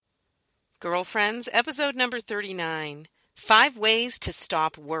Girlfriends, episode number 39, 5 Ways to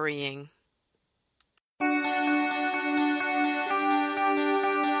Stop Worrying.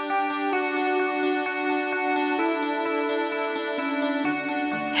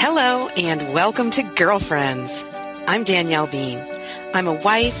 Hello and welcome to Girlfriends. I'm Danielle Bean. I'm a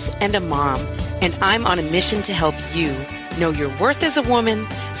wife and a mom, and I'm on a mission to help you know your worth as a woman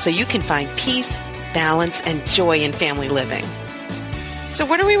so you can find peace, balance, and joy in family living. So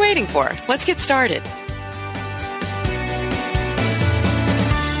what are we waiting for? Let's get started.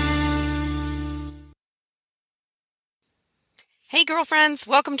 Hey, girlfriends.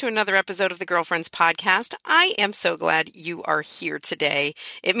 Welcome to another episode of the Girlfriends Podcast. I am so glad you are here today.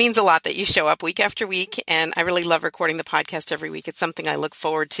 It means a lot that you show up week after week, and I really love recording the podcast every week. It's something I look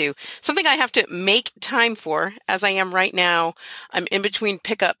forward to, something I have to make time for, as I am right now. I'm in between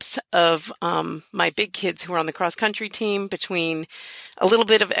pickups of my big kids who are on the cross-country team, between a little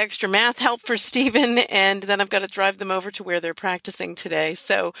bit of extra math help for Stephen, and then I've got to drive them over to where they're practicing today.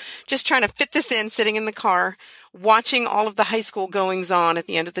 So just trying to fit this in, sitting in the car, watching all of the high school goings on at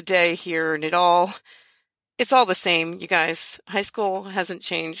the end of the day here, and it's all the same, you guys. High school hasn't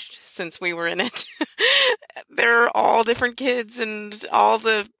changed since we were in it. They're all different kids, and all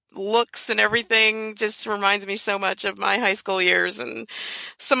the looks and everything just reminds me so much of my high school years, and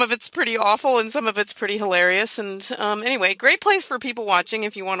some of it's pretty awful and some of it's pretty hilarious. And anyway, great place for people watching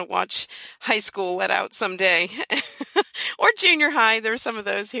if you want to watch high school let out someday. Or junior high, there's some of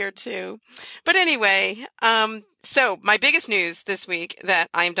those here too. But anyway, so my biggest news this week that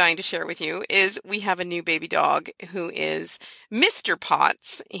I'm dying to share with you is we have a new baby dog who is Mr.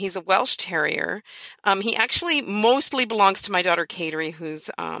 Potts. He's a Welsh Terrier. He actually mostly belongs to my daughter, Cateri, who's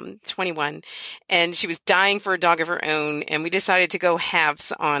 21, and she was dying for a dog of her own, and we decided to go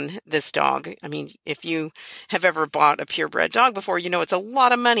halves on this dog. I mean, if you have ever bought a purebred dog before, you know it's a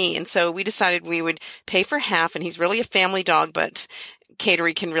lot of money, and so we decided we would pay for half, and he's really a family dog, but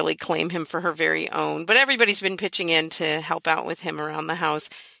Cateri can really claim him for her very own. But everybody's been pitching in to help out with him around the house.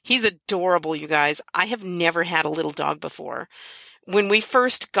 He's adorable, you guys. I have never had a little dog before. When we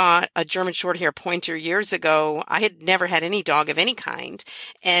first got a German Shorthair Pointer years ago, I had never had any dog of any kind.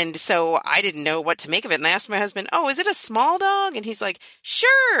 And so I didn't know what to make of it. And I asked my husband, "Oh, is it a small dog?" And he's like,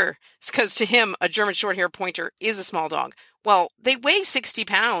 "Sure." It's because to him, a German Shorthair Pointer is a small dog. Well, they weigh 60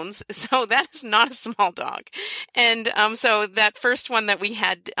 pounds, so that is not a small dog. And so that first one that we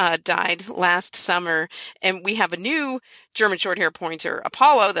had died last summer, and we have a new German Shorthair Pointer,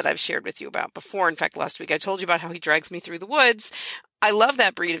 Apollo, that I've shared with you about before. In fact, last week I told you about how he drags me through the woods. I love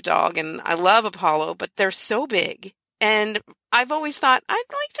that breed of dog, and I love Apollo, but they're so big. And I've always thought, I'd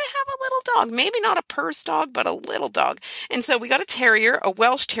like to have a little dog, maybe not a purse dog, but a little dog. And so we got a terrier, a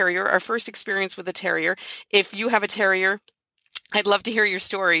Welsh Terrier, our first experience with a terrier. If you have a terrier, I'd love to hear your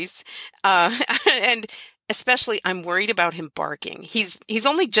stories. And especially, I'm worried about him barking. He's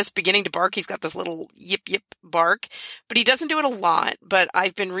only just beginning to bark. He's got this little yip yip bark, but he doesn't do it a lot. But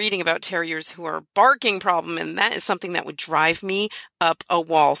I've been reading about terriers who are barking problem, and that is something that would drive me up a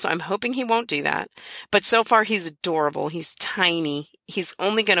wall. So I'm hoping he won't do that. But so far, he's adorable. He's tiny. He's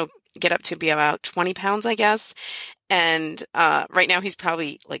only going to get up to be about 20 pounds, I guess. And right now, he's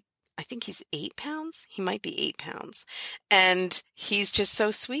probably I think he's 8 pounds. He might be 8 pounds. And he's just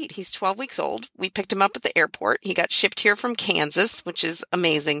so sweet. He's 12 weeks old. We picked him up at the airport. He got shipped here from Kansas, which is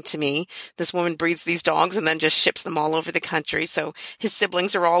amazing to me. This woman breeds these dogs and then just ships them all over the country. So his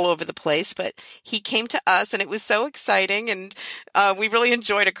siblings are all over the place. But he came to us, and it was so exciting. And we really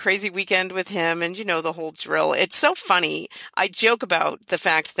enjoyed a crazy weekend with him. And you know the whole drill. It's so funny. I joke about the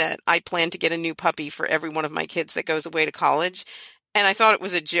fact that I plan to get a new puppy for every one of my kids that goes away to college. And I thought it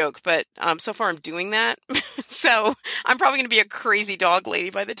was a joke, but so far I'm doing that. So I'm probably going to be a crazy dog lady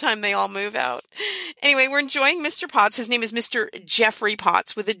by the time they all move out. Anyway, we're enjoying Mr. Potts. His name is Mr. Jeffrey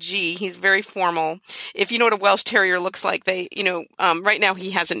Potts with a G. He's very formal. If you know what a Welsh Terrier looks like, right now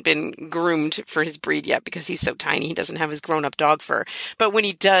he hasn't been groomed for his breed yet because he's so tiny. He doesn't have his grown-up dog fur. But when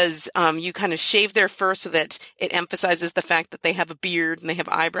he does, you kind of shave their fur so that it emphasizes the fact that they have a beard and they have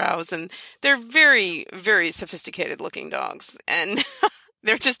eyebrows. And they're very, very sophisticated looking dogs. And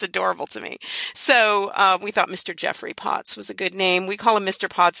they're just adorable to me. So we thought Mr. Jeffrey Potts was a good name. We call him Mr.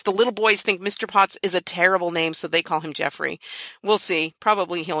 Potts. The little boys think Mr. Potts is a terrible name, so they call him Jeffrey. We'll see.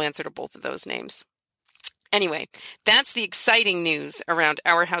 Probably he'll answer to both of those names. Anyway, that's the exciting news around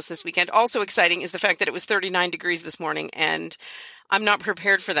our house this weekend. Also exciting is the fact that it was 39 degrees this morning, and I'm not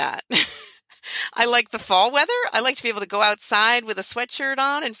prepared for that. I like the fall weather. I like to be able to go outside with a sweatshirt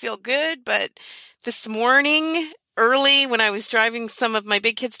on and feel good, but this morning early when I was driving some of my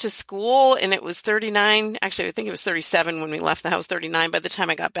big kids to school and it was 39. Actually, I think it was 37 when we left the house, 39 by the time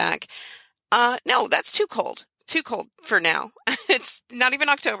I got back. No, that's too cold. Too cold for now. It's not even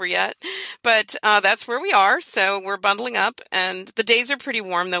October yet, but that's where we are. So we're bundling up, and the days are pretty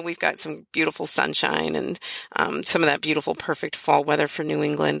warm, though. We've got some beautiful sunshine and some of that beautiful, perfect fall weather for New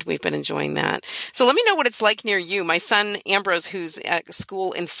England. We've been enjoying that. So let me know what it's like near you. My son, Ambrose, who's at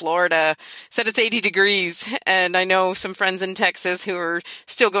school in Florida, said it's 80 degrees. And I know some friends in Texas who are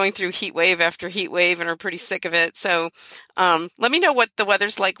still going through heat wave after heat wave and are pretty sick of it. So let me know what the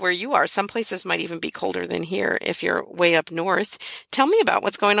weather's like where you are. Some places might even be colder than here if you're way up north. Tell me about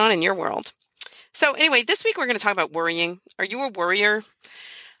what's going on in your world. So anyway, this week we're going to talk about worrying. Are you a worrier?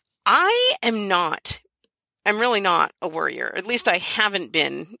 I am not. I'm really not a worrier. At least I haven't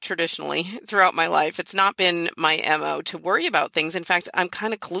been traditionally throughout my life. It's not been my MO to worry about things. In fact, I'm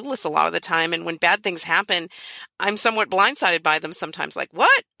kind of clueless a lot of the time. And when bad things happen, I'm somewhat blindsided by them sometimes. Like,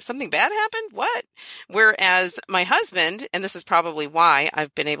 what? Something bad happened? What? Whereas my husband, and this is probably why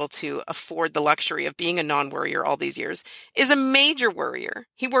I've been able to afford the luxury of being a non-worrier all these years, is a major worrier.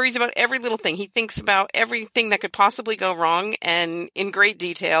 He worries about every little thing. He thinks about everything that could possibly go wrong and in great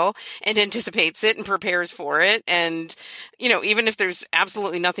detail and anticipates it and prepares for it. And, even if there's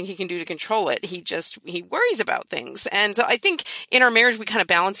absolutely nothing he can do to control it, he worries about things. And so I think in our marriage, we kind of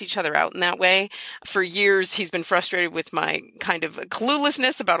balance each other out in that way. For years, he's been frustrated with my kind of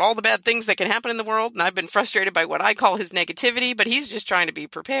cluelessness about all the bad things that can happen in the world. And I've been frustrated by what I call his negativity, but he's just trying to be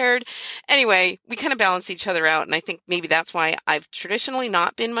prepared. Anyway, we kind of balance each other out. And I think maybe that's why I've traditionally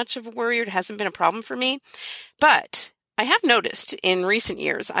not been much of a worrier. It hasn't been a problem for me. But I have noticed in recent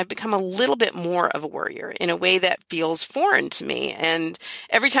years, I've become a little bit more of a worrier in a way that feels foreign to me. And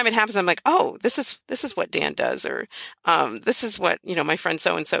every time it happens, I'm like, oh, this is what Dan does, or this is what, my friend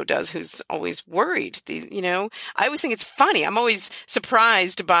so-and-so does, who's always worried. I always think it's funny. I'm always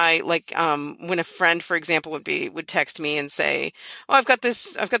surprised by when a friend, for example, would text me and say, oh, I've got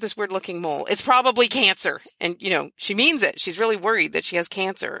this weird looking mole. It's probably cancer. And, she means it. She's really worried that she has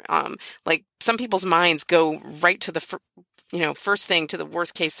cancer. Some people's minds go right to the first thing to the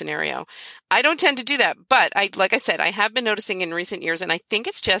worst case scenario. I don't tend to do that, but like I said, I have been noticing in recent years, and I think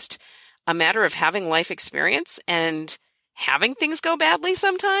it's just a matter of having life experience and having things go badly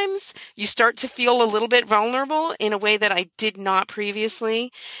sometimes. You start to feel a little bit vulnerable in a way that I did not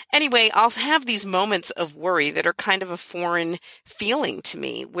previously. Anyway, I'll have these moments of worry that are kind of a foreign feeling to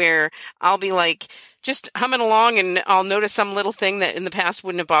me, where I'll be just humming along and I'll notice some little thing that in the past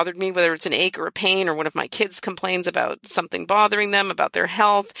wouldn't have bothered me, whether it's an ache or a pain, or one of my kids complains about something bothering them, about their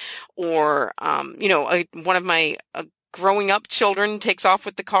health, or, one of my growing up children takes off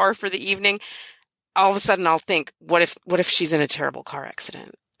with the car for the evening. All of a sudden I'll think, what if she's in a terrible car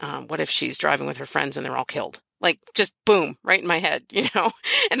accident? What if she's driving with her friends and they're all killed? Just boom, right in my head,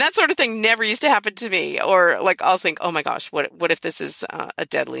 and that sort of thing never used to happen to me. Or I'll think, oh my gosh, what if this is a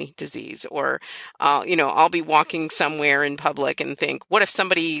deadly disease? Or, I'll be walking somewhere in public and think, what if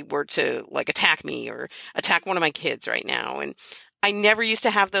somebody were to attack me or attack one of my kids right now? And I never used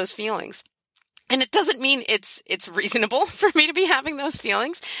to have those feelings. And it doesn't mean it's reasonable for me to be having those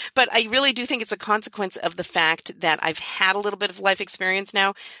feelings, but I really do think it's a consequence of the fact that I've had a little bit of life experience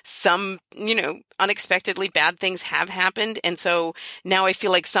now. Some, unexpectedly bad things have happened. And so now I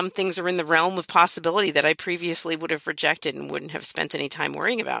feel like some things are in the realm of possibility that I previously would have rejected and wouldn't have spent any time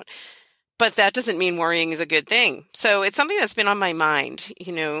worrying about. But that doesn't mean worrying is a good thing. So it's something that's been on my mind.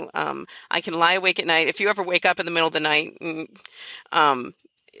 I can lie awake at night. If you ever wake up in the middle of the night,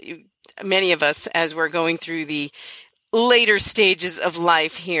 many of us, as we're going through the later stages of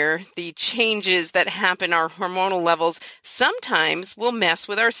life here, the changes that happen, our hormonal levels, sometimes will mess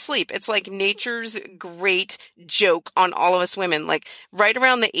with our sleep. It's like nature's great joke on all of us women, right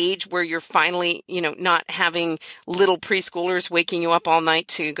around the age where you're finally, not having little preschoolers waking you up all night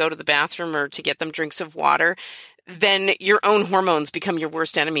to go to the bathroom or to get them drinks of water. Then your own hormones become your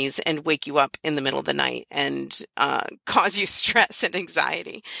worst enemies and wake you up in the middle of the night and cause you stress and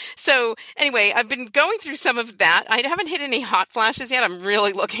anxiety. So anyway, I've been going through some of that. I haven't hit any hot flashes yet. I'm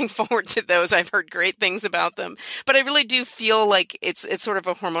really looking forward to those. I've heard great things about them. But I really do feel like it's sort of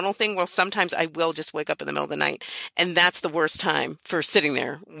a hormonal thing. Well, sometimes I will just wake up in the middle of the night, and that's the worst time for sitting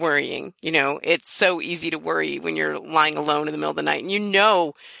there worrying. It's so easy to worry when you're lying alone in the middle of the night,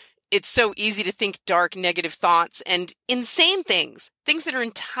 and it's so easy to think dark, negative thoughts and insane things that are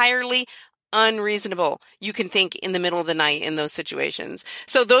entirely unreasonable. You can think in the middle of the night in those situations.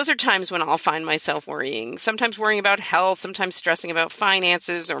 So those are times when I'll find myself worrying, sometimes worrying about health, sometimes stressing about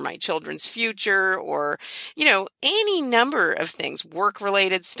finances or my children's future or, any number of things,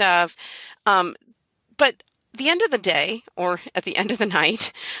 work-related stuff. But the end of the day or at the end of the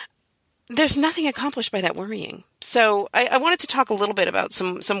night, there's nothing accomplished by that worrying. So I wanted to talk a little bit about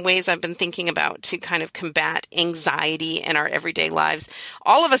some ways I've been thinking about to kind of combat anxiety in our everyday lives.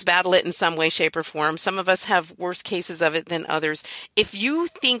 All of us battle it in some way, shape, or form. Some of us have worse cases of it than others. If you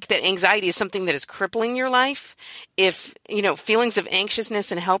think that anxiety is something that is crippling your life, if, feelings of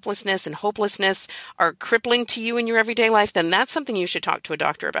anxiousness and helplessness and hopelessness are crippling to you in your everyday life, then that's something you should talk to a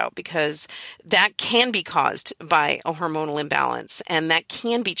doctor about, because that can be caused by a hormonal imbalance, and that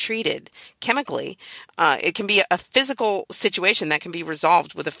can be treated chemically. It can be a physical situation that can be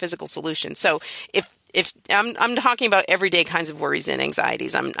resolved with a physical solution. So if I'm talking about everyday kinds of worries and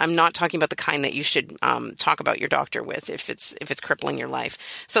anxieties, I'm not talking about the kind that you should talk about your doctor with if it's crippling your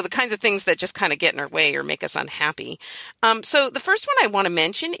life. So the kinds of things that just kind of get in our way or make us unhappy. So the first one I want to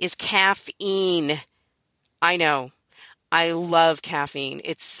mention is caffeine. I know. I love caffeine.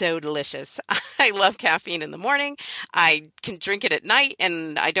 It's so delicious. I love caffeine in the morning. I can drink it at night,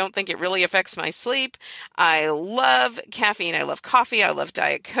 and I don't think it really affects my sleep. I love caffeine. I love coffee. I love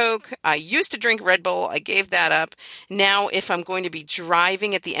Diet Coke. I used to drink Red Bull. I gave that up. Now, if I'm going to be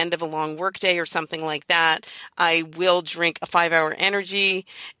driving at the end of a long workday or something like that, I will drink a 5-hour energy,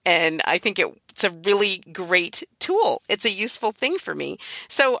 and I think it's a really great tool. It's a useful thing for me.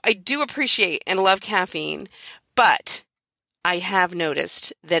 So I do appreciate and love caffeine, but I have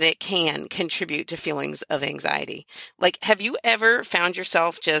noticed that it can contribute to feelings of anxiety. Like, have you ever found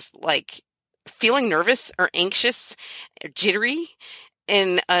yourself just like feeling nervous or anxious or jittery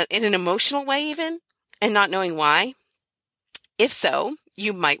in an emotional way even, and not knowing why? If so,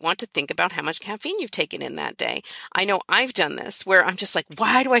 you might want to think about how much caffeine you've taken in that day. I know I've done this where I'm just like,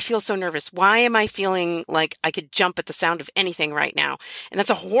 why do I feel so nervous? Why am I feeling like I could jump at the sound of anything right now? And that's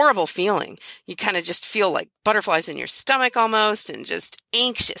a horrible feeling. You kind of just feel like butterflies in your stomach almost, and just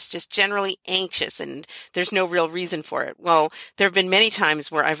anxious, just generally anxious, and there's no real reason for it. Well, there have been many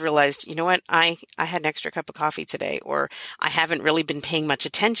times where I've realized, you know what, I had an extra cup of coffee today, or I haven't really been paying much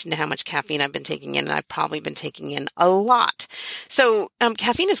attention to how much caffeine I've been taking in, and I've probably been taking in a lot. So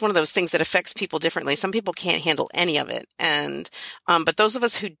caffeine is one of those things that affects people differently. Some people can't handle any of it, and but those of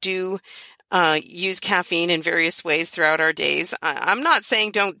us who do use caffeine in various ways throughout our days, I'm not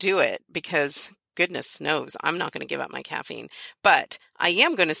saying don't do it, because goodness knows I'm not going to give up my caffeine. But I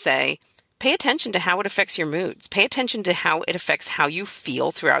am going to say, pay attention to how it affects your moods. Pay attention to how it affects how you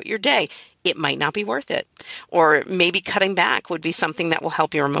feel throughout your day. It might not be worth it. Or maybe cutting back would be something that will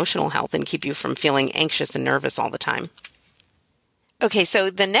help your emotional health and keep you from feeling anxious and nervous all the time. Okay, so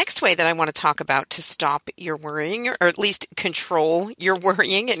the next way that I want to talk about to stop your worrying, or at least control your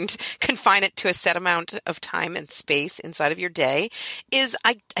worrying and confine it to a set amount of time and space inside of your day, is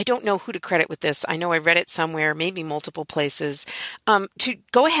I don't know who to credit with this. I know I read it somewhere, maybe multiple places, to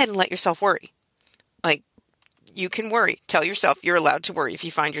go ahead and let yourself worry. Like, you can worry. Tell yourself you're allowed to worry if you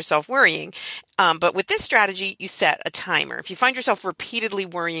find yourself worrying. But with this strategy, you set a timer. If you find yourself repeatedly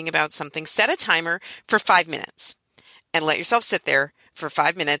worrying about something, set a timer for 5 minutes. And let yourself sit there for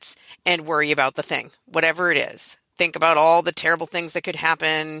 5 minutes and worry about the thing, whatever it is. Think about all the terrible things that could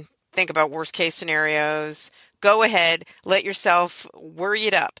happen. Think about worst case scenarios. Go ahead, let yourself worry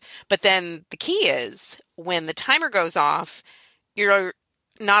it up. But then the key is, when the timer goes off, you're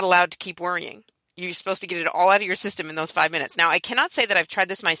not allowed to keep worrying. You're supposed to get it all out of your system in those 5 minutes. Now, I cannot say that I've tried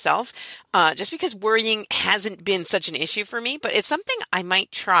this myself, just because worrying hasn't been such an issue for me, but it's something I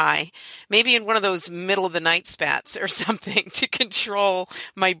might try, maybe in one of those middle of the night spats or something, to control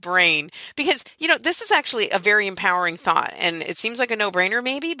my brain. Because, this is actually a very empowering thought, and it seems like a no-brainer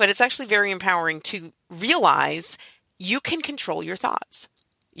maybe, but it's actually very empowering to realize you can control your thoughts.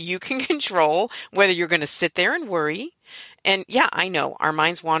 You can control whether you're going to sit there and worry. And yeah, I know our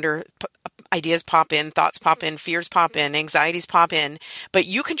minds wander, ideas pop in, thoughts pop in, fears pop in, anxieties pop in, but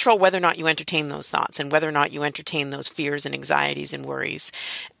you control whether or not you entertain those thoughts and whether or not you entertain those fears and anxieties and worries.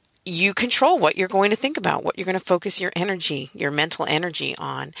 You control what you're going to think about, what you're going to focus your energy, your mental energy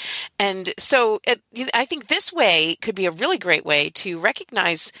on. And so I think this way could be a really great way to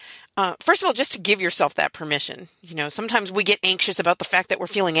recognize, first of all, just to give yourself that permission. Sometimes we get anxious about the fact that we're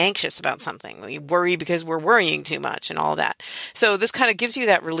feeling anxious about something. We worry because we're worrying too much and all that. So this kind of gives you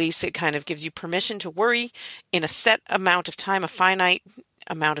that release. It kind of gives you permission to worry in a set amount of time, a finite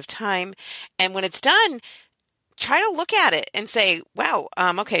amount of time. And when it's done, try to look at it and say, wow,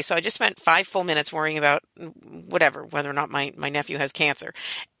 okay, so I just spent 5 full minutes worrying about whatever, whether or not my nephew has cancer.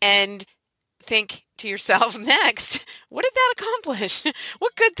 And think to yourself, next, what did that accomplish?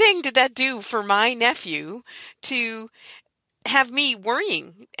 What good thing did that do for my nephew to have me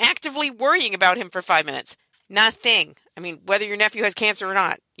actively worrying about him for 5 minutes? Nothing. I mean, whether your nephew has cancer or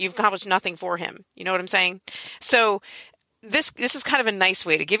not, you've accomplished nothing for him. You know what I'm saying? So this is kind of a nice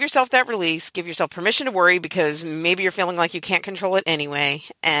way to give yourself that release, give yourself permission to worry because maybe you're feeling like you can't control it anyway,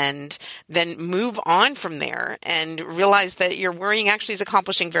 and then move on from there and realize that your worrying actually is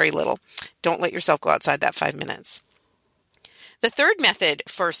accomplishing very little. Don't let yourself go outside that 5 minutes. The third method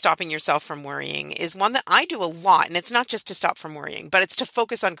for stopping yourself from worrying is one that I do a lot, and it's not just to stop from worrying, but it's to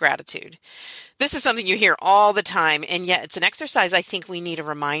focus on gratitude. This is something you hear all the time, and yet it's an exercise I think we need a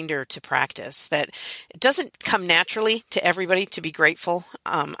reminder to practice, that it doesn't come naturally to everybody to be grateful.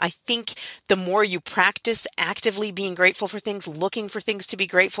 I think the more you practice actively being grateful for things, looking for things to be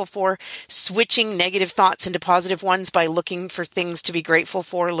grateful for, switching negative thoughts into positive ones by looking for things to be grateful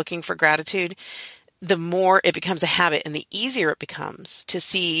for, looking for gratitude, the more it becomes a habit and the easier it becomes to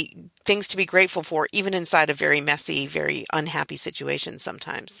see things to be grateful for, even inside of very messy, very unhappy situations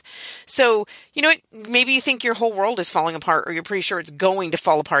sometimes. So, maybe you think your whole world is falling apart, or you're pretty sure it's going to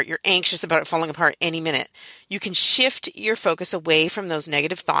fall apart. You're anxious about it falling apart any minute. You can shift your focus away from those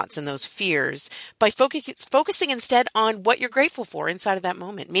negative thoughts and those fears by focusing instead on what you're grateful for inside of that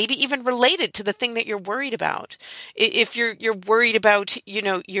moment, maybe even related to the thing that you're worried about. If you're worried about,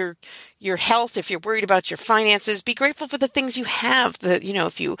 your health, if you're worried about your finances, be grateful for the things you have.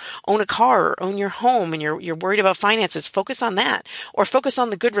 If you own a car or own your home and you're worried about finances, focus on that, or focus on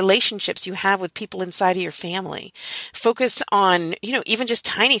the good relationships you have with people inside of your family. Focus on, even just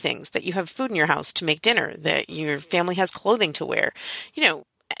tiny things, that you have food in your house to make dinner, that your family has clothing to wear.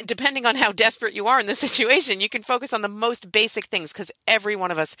 Depending on how desperate you are in the situation, you can focus on the most basic things, because every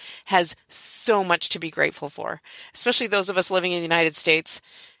one of us has so much to be grateful for, especially those of us living in the United States.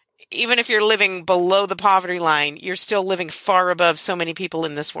 Even if you're living below the poverty line, you're still living far above so many people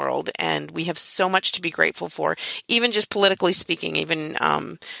in this world. And we have so much to be grateful for, even just politically speaking, even,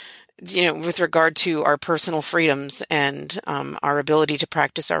 with regard to our personal freedoms and our ability to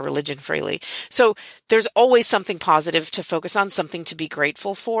practice our religion freely. So there's always something positive to focus on, something to be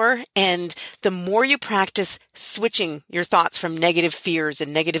grateful for. And the more you practice switching your thoughts from negative fears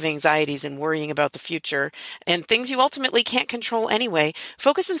and negative anxieties and worrying about the future and things you ultimately can't control anyway,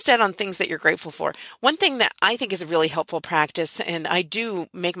 focus instead on things that you're grateful for. One thing that I think is a really helpful practice, and I do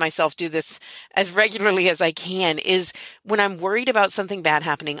make myself do this as regularly as I can, is when I'm worried about something bad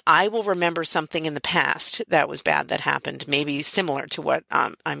happening, I will remember something in the past that was bad that happened, maybe similar to what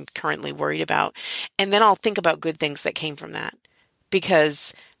I'm currently worried about. And then I'll think about good things that came from that,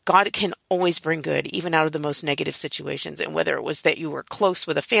 because God can always bring good, even out of the most negative situations. And whether it was that you were close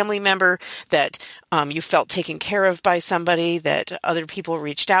with a family member, that you felt taken care of by somebody, that other people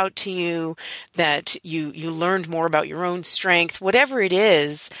reached out to you, that you learned more about your own strength, whatever it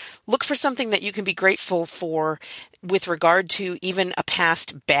is, look for something that you can be grateful for with regard to even a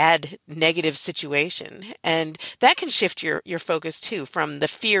past bad, negative situation. And that can shift your focus too, from the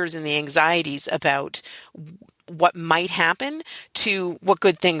fears and the anxieties about what might happen to what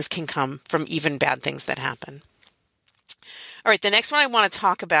good things can come from even bad things that happen. All right, the next one I want to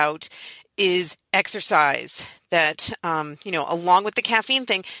talk about is exercise. That, along with the caffeine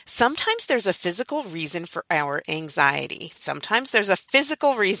thing, sometimes there's a physical reason for our anxiety. Sometimes there's a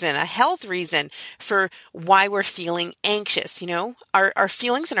physical reason, a health reason for why we're feeling anxious. Our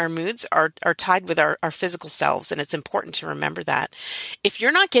feelings and our moods are tied with our physical selves, and it's important to remember that. If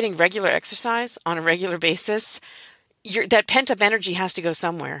you're not getting regular exercise on a regular basis, that pent-up energy has to go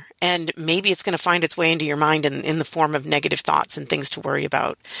somewhere, and maybe it's going to find its way into your mind in the form of negative thoughts and things to worry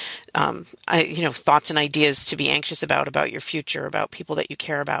about, thoughts and ideas to be anxious about your future, about people that you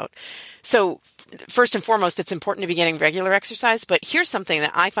care about. So first and foremost, it's important to be getting regular exercise, but here's something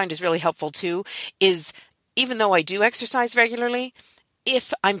that I find is really helpful too, is even though I do exercise regularly,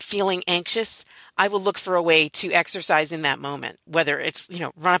 if I'm feeling anxious, I will look for a way to exercise in that moment, whether it's,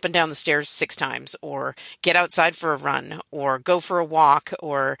 run up and down the stairs 6 times, or get outside for a run, or go for a walk,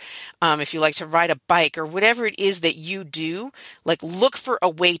 or if you like to ride a bike, or whatever it is that you do, look for a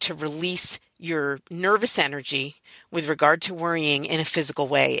way to release your nervous energy with regard to worrying in a physical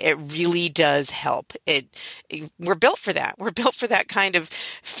way. It really does help. We're built for that. We're built for that kind of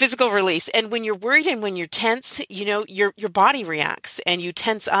physical release. And when you're worried and when you're tense, your body reacts and you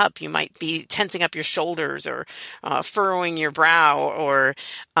tense up. You might be tensing up your shoulders, or furrowing your brow, or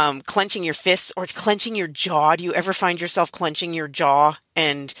clenching your fists, or clenching your jaw. Do you ever find yourself clenching your jaw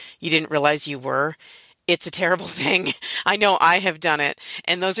and you didn't realize you were? It's a terrible thing. I know I have done it.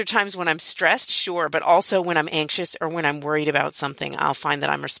 And those are times when I'm stressed, sure, but also when I'm anxious or when I'm worried about something, I'll find that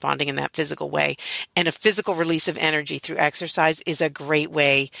I'm responding in that physical way. And a physical release of energy through exercise is a great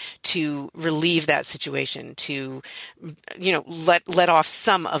way to relieve that situation, to, let off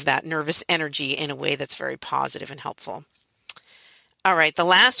some of that nervous energy in a way that's very positive and helpful. All right, the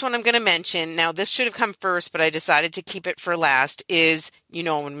last one I'm going to mention, now this should have come first, but I decided to keep it for last, is, you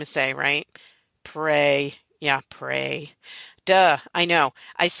know what I'm going to say, right? Pray. Yeah, pray. Duh, I know.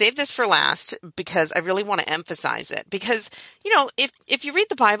 I saved this for last because I really want to emphasize it. Because, if you read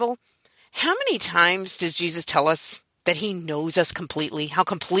the Bible, how many times does Jesus tell us that he knows us completely, how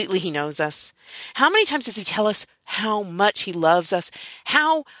completely he knows us? How many times does he tell us how much he loves us?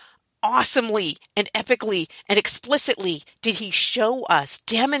 How awesomely and epically and explicitly did he show us,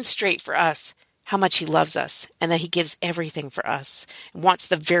 demonstrate for us how much he loves us and that he gives everything for us and wants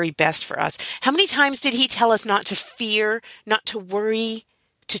the very best for us? How many times did he tell us not to fear, not to worry,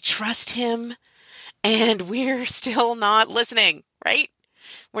 to trust him? And we're still not listening, right?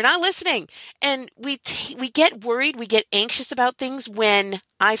 We're not listening. And we get worried, we get anxious about things when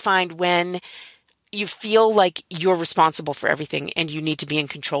you feel like you're responsible for everything and you need to be in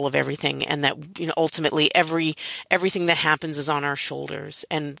control of everything, and that, ultimately everything that happens is on our shoulders,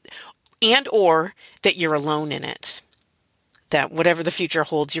 and or that you're alone in it. That whatever the future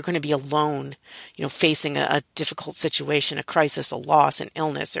holds, you're going to be alone, facing a difficult situation, a crisis, a loss, an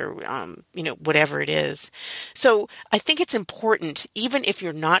illness, or, whatever it is. So I think it's important, even if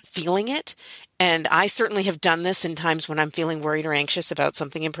you're not feeling it, and I certainly have done this in times when I'm feeling worried or anxious about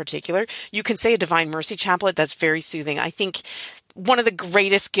something in particular, you can say a Divine Mercy Chaplet. That's very soothing. I think one of the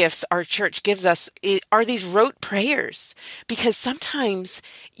greatest gifts our church gives us are these rote prayers, because sometimes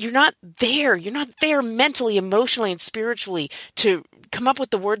you're not there mentally, emotionally, and spiritually to come up with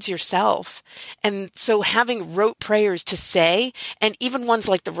the words yourself. And so having rote prayers to say, and even ones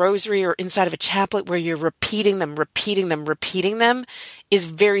like the rosary or inside of a chaplet where you're repeating them, is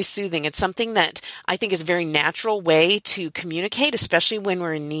very soothing. It's something that I think is a very natural way to communicate, especially when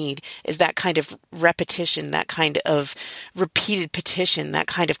we're in need, is that kind of repetition, that kind of repeated petition, that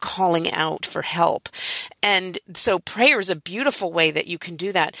kind of calling out for help. And so prayer is a beautiful way that you can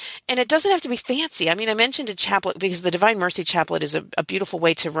do that. And it doesn't have to be fancy. I mean, I mentioned a chaplet because the Divine Mercy Chaplet is a beautiful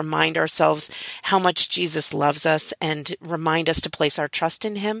way to remind ourselves how much Jesus loves us and remind us to place our trust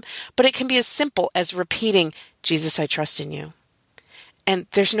in him. But it can be as simple as repeating, Jesus, I trust in you. And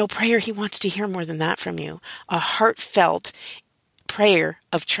there's no prayer he wants to hear more than that from you. A heartfelt prayer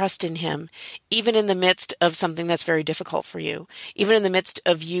of trust in him, even in the midst of something that's very difficult for you, even in the midst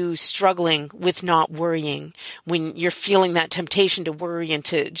of you struggling with not worrying, when you're feeling that temptation to worry and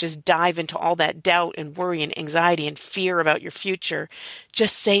to just dive into all that doubt and worry and anxiety and fear about your future,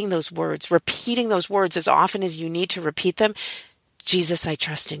 just saying those words, repeating those words as often as you need to repeat them. Jesus, I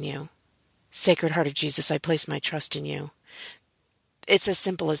trust in you. Sacred Heart of Jesus, I place my trust in you. It's as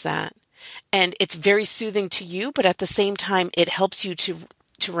simple as that. And it's very soothing to you, but at the same time, it helps you to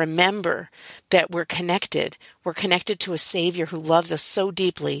remember that we're connected. We're connected to a Savior who loves us so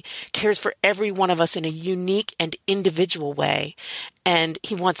deeply, cares for every one of us in a unique and individual way. And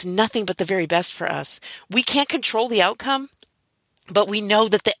he wants nothing but the very best for us. We can't control the outcome, but we know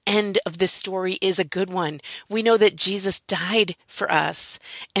that the end of this story is a good one. We know that Jesus died for us,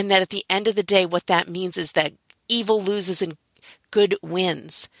 and that at the end of the day, what that means is that evil loses and good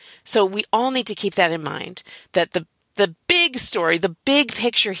wins. So we all need to keep that in mind, that the big story, the big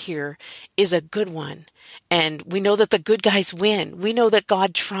picture here is a good one. And we know that the good guys win. We know that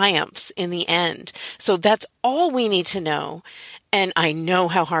God triumphs in the end. So that's all we need to know. And I know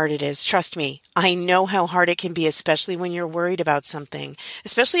how hard it is. Trust me. I know how hard it can be, especially when you're worried about something,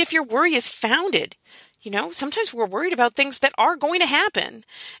 especially if your worry is founded. Sometimes we're worried about things that are going to happen.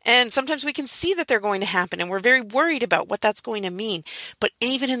 And sometimes we can see that they're going to happen, and we're very worried about what that's going to mean. But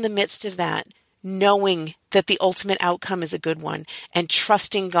even in the midst of that, knowing that the ultimate outcome is a good one and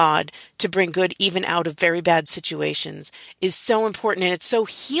trusting God to bring good even out of very bad situations is so important. And it's so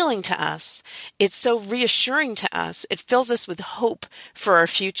healing to us. It's so reassuring to us. It fills us with hope for our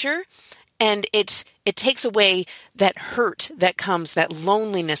future. And it takes away that hurt that comes, that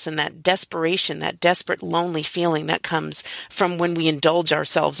loneliness and that desperation, that desperate, lonely feeling that comes from when we indulge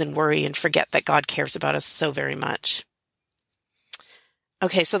ourselves in worry and forget that God cares about us so very much.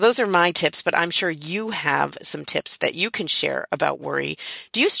 Okay, so those are my tips, but I'm sure you have some tips that you can share about worry.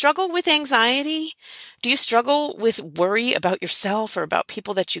 Do you struggle with anxiety? Do you struggle with worry about yourself or about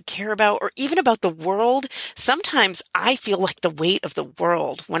people that you care about, or even about the world? Sometimes I feel like the weight of the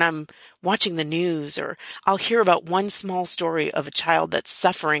world when I'm watching the news, or I'll hear about one small story of a child that's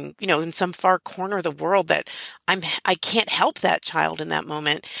suffering, in some far corner of the world that I can't help that child in that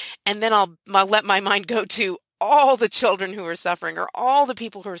moment. And then I'll let my mind go to all the children who are suffering, or all the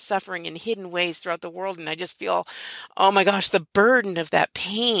people who are suffering in hidden ways throughout the world. And I just feel, oh my gosh, the burden of that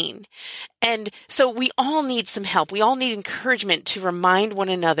pain. And so we all need some help. We all need encouragement to remind one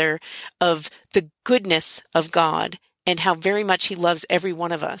another of the goodness of God and how very much he loves every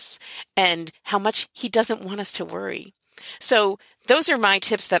one of us and how much he doesn't want us to worry. So those are my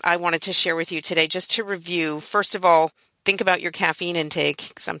tips that I wanted to share with you today, just to review. First of all, think about your caffeine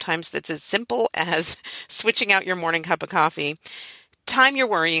intake. Sometimes that's as simple as switching out your morning cup of coffee. Time your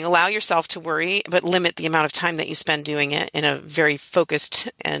worrying, allow yourself to worry, but limit the amount of time that you spend doing it in a very focused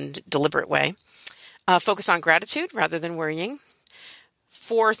and deliberate way. Focus on gratitude rather than worrying.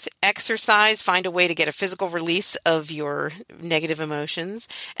 Fourth, exercise. Find a way to get a physical release of your negative emotions.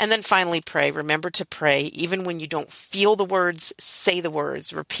 And then finally, pray. Remember to pray. Even when you don't feel the words, say the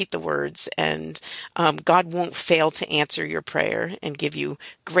words, repeat the words, and God won't fail to answer your prayer and give you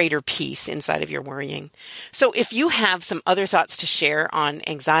greater peace inside of your worrying. So if you have some other thoughts to share on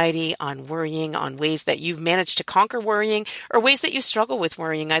anxiety, on worrying, on ways that you've managed to conquer worrying, or ways that you struggle with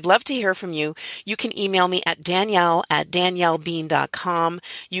worrying, I'd love to hear from you. You can email me at danielle@daniellebean.com.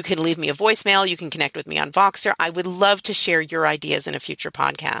 You can leave me a voicemail. You can connect with me on Voxer. I would love to share your ideas in a future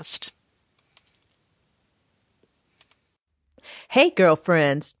podcast. Hey,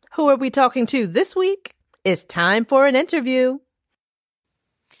 girlfriends. Who are we talking to this week? It's time for an interview.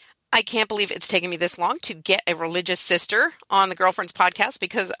 I can't believe it's taken me this long to get a religious sister on the Girlfriends podcast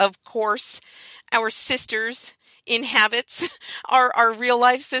because, of course, our sisters in habits are our real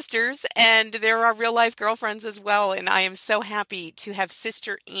life sisters, and they're our real life girlfriends as well. And I am so happy to have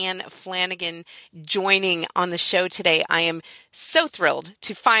Sister Ann Flanagan joining on the show today. I am so thrilled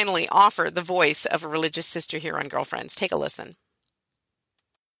to finally offer the voice of a religious sister here on Girlfriends. Take a listen.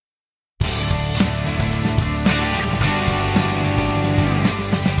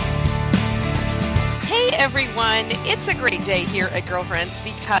 Hey everyone, it's a great day here at Girlfriends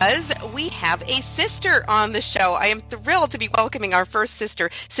because we have a sister on the show. I am thrilled to be welcoming our first sister.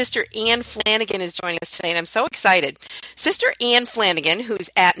 Sister Ann Flanagan is joining us today, and I'm so excited. Sister Ann Flanagan, who's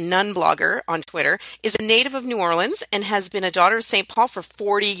at Nunblogger on Twitter, is a native of New Orleans and has been a daughter of St. Paul for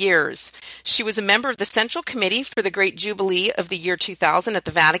 40 years. She was a member of the Central Committee for the Great Jubilee of the year 2000 at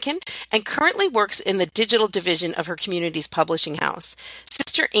the Vatican and currently works in the digital division of her community's publishing house.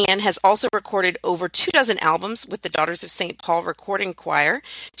 Sister Ann has also recorded over 24 albums with the Daughters of St. Paul Recording Choir.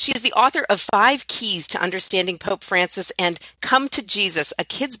 She is the author of 5 Keys to Understanding Pope Francis and Come to Jesus, a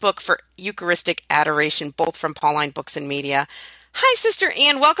kid's book for Eucharistic adoration, both from Pauline Books and Media. Hi, Sister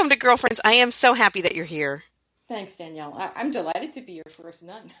Ann. Welcome to Girlfriends. I am so happy that you're here. Thanks, Danielle. I'm delighted to be your first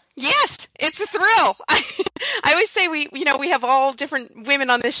nun. Yes, it's a thrill. I always say we have all different women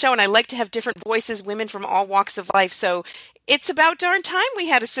on this show, and I like to have different voices, women from all walks of life. So it's about darn time we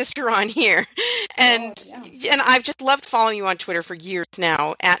had a sister on here. And and I've just loved following you on Twitter for years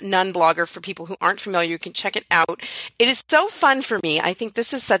now, at Nunblogger. For people who aren't familiar, you can check it out. It is so fun for me. I think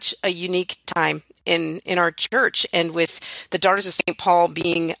this is such a unique time in our church, and with the Daughters of St. Paul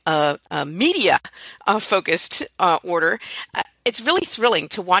being a media focused order, it's really thrilling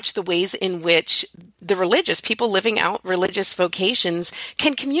to watch the ways in which the religious, people living out religious vocations,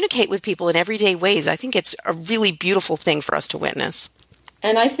 can communicate with people in everyday ways. I think it's a really beautiful thing for us to witness.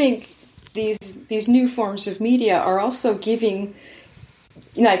 And I think these new forms of media are also giving,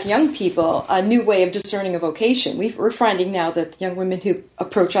 like, young people a new way of discerning a vocation. We're finding now that the young women who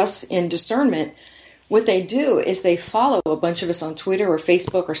approach us in discernment, what they do is they follow a bunch of us on Twitter or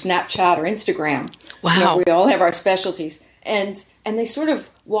Facebook or Snapchat or Instagram. Wow. We all have our specialties. And they sort of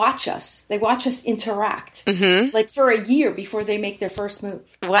watch us. They watch us interact, like for a year before they make their first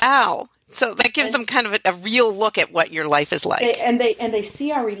move. Wow. So that gives them kind of a real look at what your life is like. They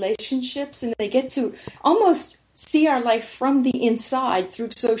see our relationships, and they get to almost see our life from the inside through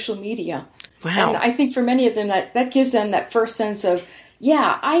social media. Wow. And I think for many of them that gives them that first sense of,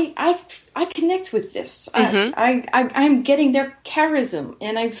 yeah, I connect with this. I'm getting their charism,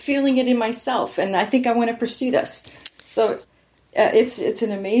 and I'm feeling it in myself, and I think I want to pursue this. So it's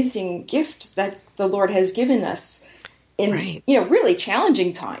an amazing gift that the Lord has given us in really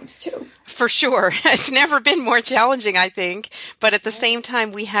challenging times too. For sure. It's never been more challenging, I think. But at the same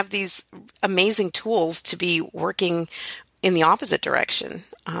time, we have these amazing tools to be working in the opposite direction.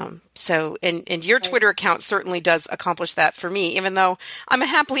 And your Twitter account certainly does accomplish that for me. Even though I'm a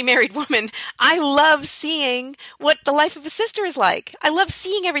happily married woman, I love seeing what the life of a sister is like. I love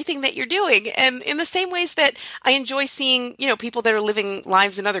seeing everything that you're doing. And in the same ways that I enjoy seeing, people that are living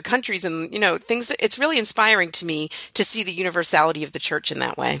lives in other countries and, things that it's really inspiring to me to see the universality of the church in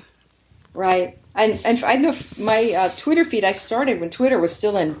that way. Right. And I know my Twitter feed, I started when Twitter was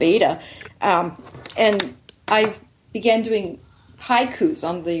still in beta. And I began doing haikus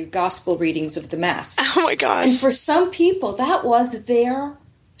on the gospel readings of the Mass. Oh my gosh. And for some people, that was their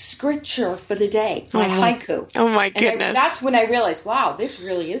scripture for the day, my haiku. Oh my goodness. And that's when I realized, wow, this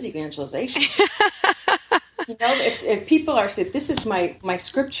really is evangelization. if people are saying, this is my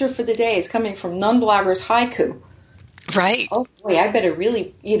scripture for the day, it's coming from Non-Blogger's Haiku. Right. Oh boy, I better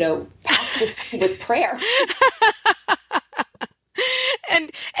really, pack this with prayer.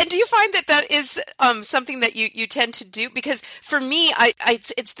 And do you find that is something that you tend to do? Because for me,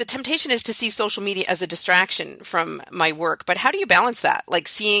 it's the temptation is to see social media as a distraction from my work. But how do you balance that? Like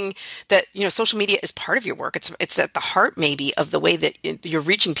seeing that social media is part of your work. It's at the heart maybe of the way that you're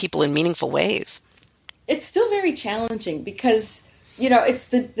reaching people in meaningful ways. It's still very challenging because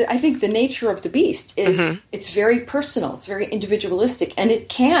it's I think the nature of the beast is it's very personal, it's very individualistic, and it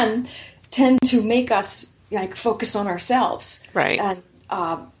can tend to make us focus on ourselves, right?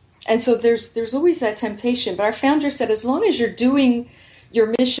 And so there's always that temptation. But our founder said, as long as you're doing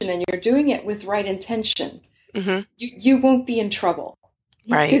your mission and you're doing it with right intention, you won't be in trouble,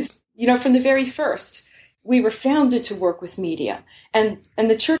 right? Because from the very first, we were founded to work with media, and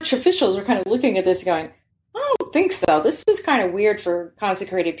the church officials were kind of looking at this, going, I don't think so. This is kind of weird for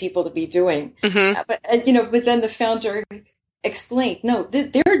consecrated people to be doing. But then the founder explained, no,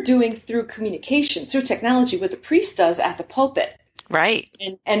 they're doing through communications, through technology, what the priest does at the pulpit. Right.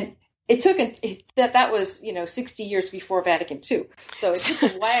 And it took that was 60 years before Vatican II. So it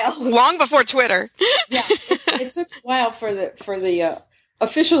took a while. Long before Twitter. Yeah, it took a while for the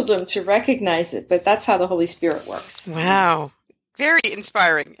officialdom to recognize it, but that's how the Holy Spirit works. Wow. Very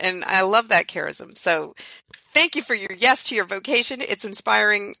inspiring. And I love that charism. So thank you for your yes to your vocation. It's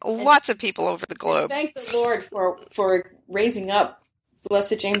inspiring lots of people over the globe. And thank the Lord for raising up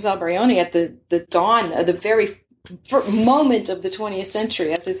Blessed James Alberione at the dawn of the very moment of the 20th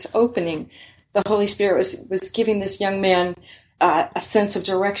century. As it's opening, the Holy Spirit was giving this young man a sense of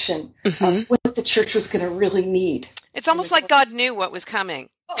direction of what the church was going to really need. It's almost like God knew what was coming.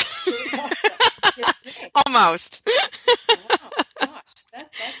 Oh, sure. Almost. Wow,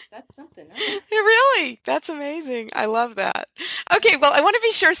 gosh, that's something. Huh? Really? That's amazing. I love that. Okay, well, I want to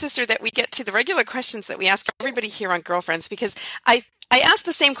be sure, sister, that we get to the regular questions that we ask everybody here on Girlfriends, because I ask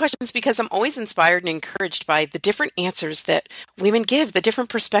the same questions because I'm always inspired and encouraged by the different answers that women give, the different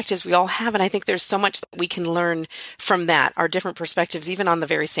perspectives we all have. And I think there's so much that we can learn from that, our different perspectives, even on the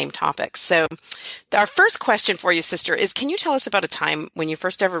very same topics. So our first question for you, sister, is can you tell us about a time when you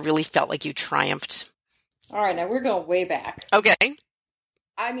first ever really felt like you triumphed? All right, now we're going way back. Okay.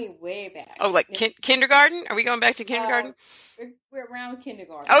 I mean, way back. Oh, like kindergarten? Are we going back to kindergarten? We're around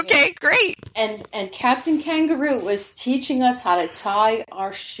kindergarten. Okay, great. And Captain Kangaroo was teaching us how to tie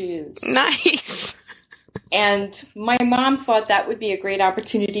our shoes. Nice. And my mom thought that would be a great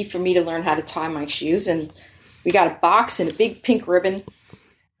opportunity for me to learn how to tie my shoes. And we got a box and a big pink ribbon.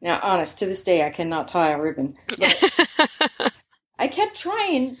 Now, honest, to this day, I cannot tie a ribbon. But I kept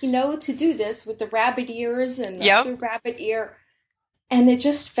trying, to do this with the rabbit ears and the other rabbit ear. And it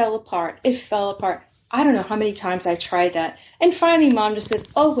just fell apart. It fell apart. I don't know how many times I tried that. And finally, Mom just said,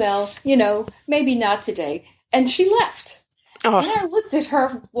 oh, well, maybe not today. And she left. Oh. And I looked at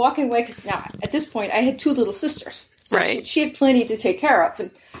her walking away, because now, at this point, I had two little sisters. So right. she had plenty to take care of.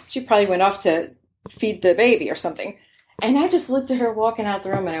 And she probably went off to feed the baby or something. And I just looked at her walking out the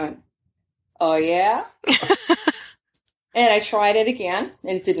room, and I went, oh, yeah? And I tried it again,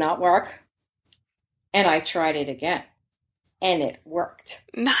 and it did not work. And I tried it again. And it worked.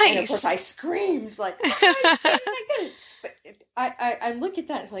 Nice. And of course I screamed like, oh, I did it. But I look at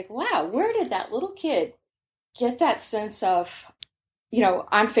that and it's like, wow, where did that little kid get that sense of,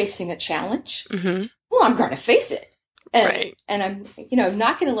 I'm facing a challenge. Mm-hmm. Well, I'm going to face it. And, right. And I'm,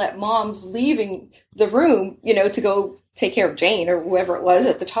 not going to let Mom's leaving the room, to go take care of Jane or whoever it was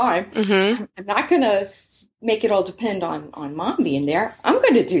at the time. Mm-hmm. I'm not going to make it all depend on Mom being there. I'm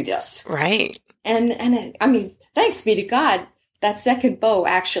going to do this. Right. And I mean, thanks be to God, that second bow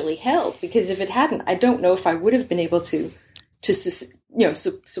actually held, because if it hadn't, I don't know if I would have been able to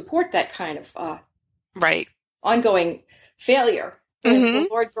support that kind of right ongoing failure. And the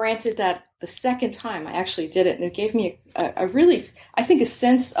Lord granted that the second time I actually did it, and it gave me a really, I think, a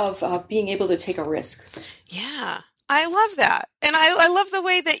sense of being able to take a risk. Yeah. I love that. And I love the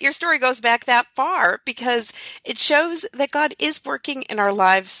way that your story goes back that far, because it shows that God is working in our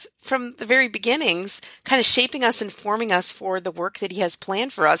lives from the very beginnings, kind of shaping us and forming us for the work that he has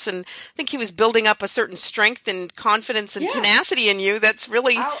planned for us. And I think he was building up a certain strength and confidence and tenacity in you that's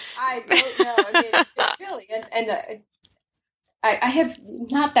really... I don't know. I mean, really. And I have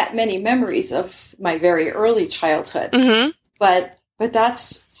not that many memories of my very early childhood, but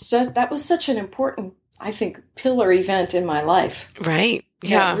that was such an important, I think, pillar event in my life. Right.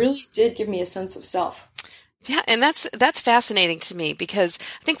 Yeah. It really did give me a sense of self. Yeah. And that's fascinating to me, because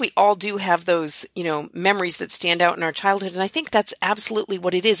I think we all do have those, memories that stand out in our childhood. And I think that's absolutely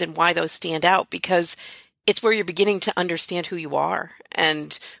what it is and why those stand out, because it's where you're beginning to understand who you are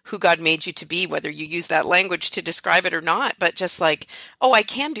and who God made you to be, whether you use that language to describe it or not, but just like, oh, I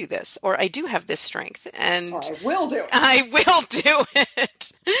can do this, or I do have this strength, and I will do it. I will do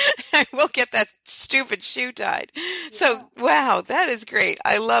it. I will get that stupid shoe tied. Yeah. So, wow, that is great.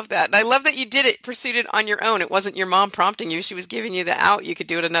 I love that. And I love that you pursued it on your own. It wasn't your mom prompting you. She was giving you the out. You could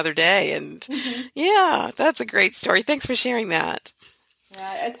do it another day. And yeah, that's a great story. Thanks for sharing that.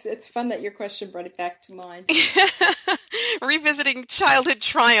 Yeah, it's fun that your question brought it back to mind. Revisiting childhood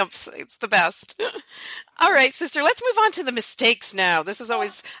triumphs. It's the best. All right, sister, let's move on to the mistakes now. This is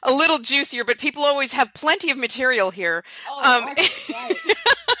always a little juicier, but people always have plenty of material here. Right.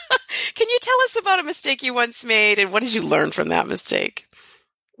 Can you tell us about a mistake you once made, and what did you learn from that mistake?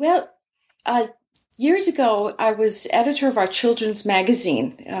 Well, years ago, I was editor of our children's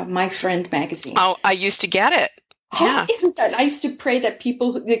magazine, My Friend magazine. Oh, I used to get it. Yeah. Oh, isn't that? I used to pray that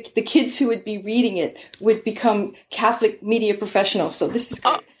the kids who would be reading it would become Catholic media professionals. So this is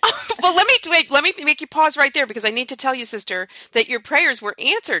great. Well, let me make you pause right there, because I need to tell you, sister, that your prayers were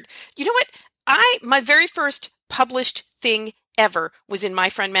answered. You know what? My very first published thing ever was in My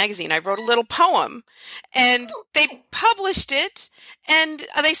Friend magazine. I wrote a little poem, and they published it, and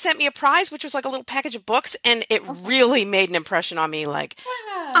they sent me a prize, which was like a little package of books, and it really made an impression on me. Like,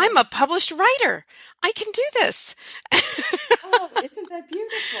 I'm a published writer. I can do this. Oh, isn't that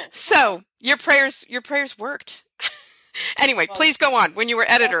beautiful? So your prayers worked. Anyway, please go on. When you were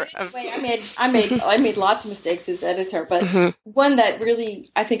editor, I made lots of mistakes as editor, but one that really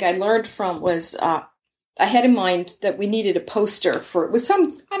I think I learned from was I had in mind that we needed a poster for it was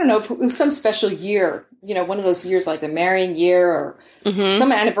I don't know if it was some special year, one of those years like the marrying year or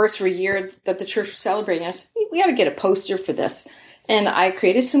some anniversary year that the church was celebrating. I said, we got to get a poster for this. And I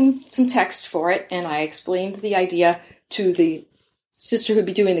created some text for it, and I explained the idea to the sister who'd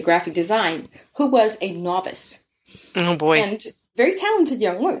be doing the graphic design, who was a novice. Oh, boy. And very talented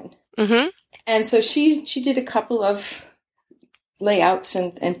young woman. Mm-hmm. And so she did a couple of layouts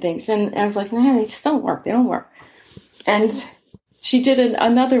and things. And I was like, nah, they just don't work. They don't work. And she did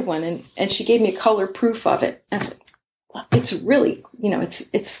another one, and she gave me a color proof of it. And I was like, well, it's really,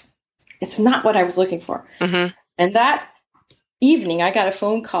 it's not what I was looking for. Mm-hmm. And that evening, I got a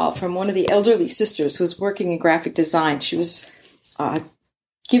phone call from one of the elderly sisters who was working in graphic design. She was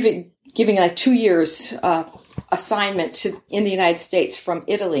giving like 2 years assignment in the United States from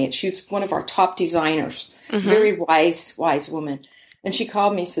Italy, and she was one of our top designers. Mm-hmm. Very wise woman. And she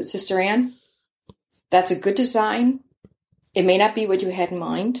called me and said, Sister Ann, that's a good design. It may not be what you had in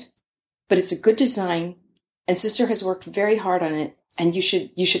mind, but it's a good design, and Sister has worked very hard on it, and you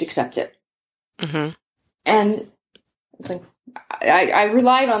should accept it. Mm-hmm. And it's like, I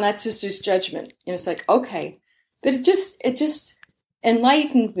relied on that sister's judgment, and it's like, okay, but it just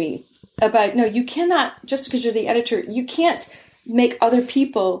enlightened me about, no, you cannot, just because you're the editor, you can't make other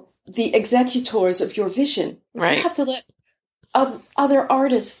people the executors of your vision. Right. You have to let other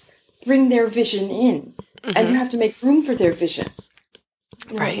artists bring their vision in, and you have to make room for their vision.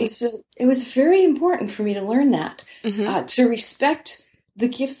 Right. It was very important for me to learn that, to respect the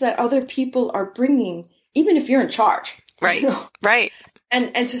gifts that other people are bringing, even if you're in charge. Right. Right.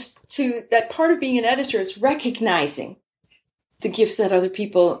 And to that part of being an editor is recognizing the gifts that other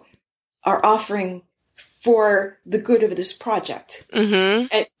people are offering for the good of this project. Mm-hmm.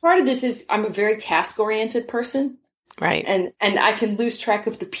 And part of this is I'm a very task-oriented person. Right. And I can lose track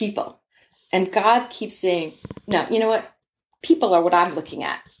of the people. And God keeps saying, no, you know what? People are what I'm looking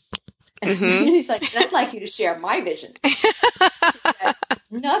at. Mm-hmm. And he's like, I'd like you to share my vision.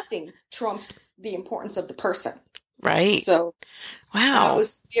 Nothing trumps the importance of the person. Right. So, wow. It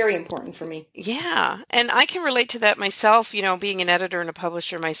was very important for me. Yeah. And I can relate to that myself, being an editor and a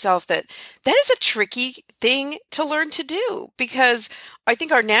publisher myself, that is a tricky thing to learn to do, because I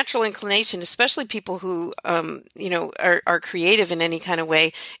think our natural inclination, especially people who, are creative in any kind of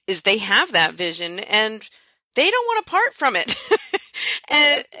way, is they have that vision and they don't want to part from it.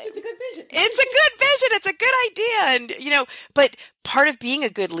 And it's a good vision. It's a good vision. It's a good idea. And, but part of being a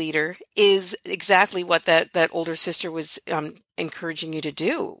good leader is exactly what that older sister was encouraging you to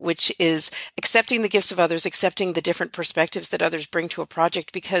do, which is accepting the gifts of others, accepting the different perspectives that others bring to a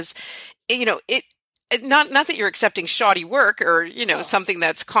project, because, not that you're accepting shoddy work or, something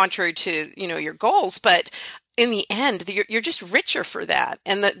that's contrary to, your goals, but in the end, you're just richer for that.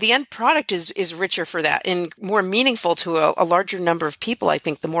 And the end product is richer for that and more meaningful to a larger number of people, I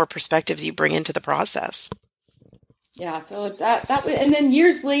think, the more perspectives you bring into the process. Yeah, so that was, and then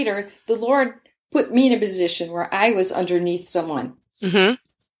years later, the Lord put me in a position where I was underneath someone who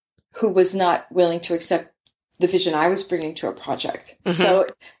was not willing to accept the vision I was bringing to a project. So,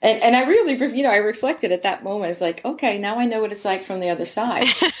 and I really, I reflected at that moment. It's like, okay, now I know what it's like from the other side.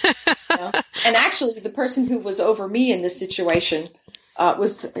 And actually, the person who was over me in this situation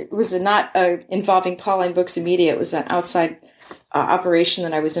was not involving Pauline Books and Media. It was an outside operation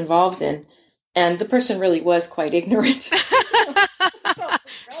that I was involved in. And the person really was quite ignorant. So it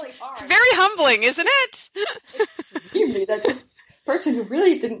was really hard. It's very humbling, isn't it? Extremely, that this person who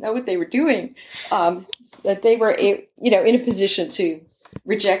really didn't know what they were doing, that they were, in a position to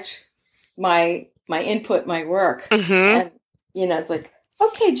reject my input, my work. And, it's like,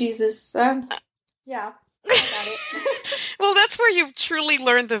 okay, Jesus, yeah. I got it. Well, that's where you've truly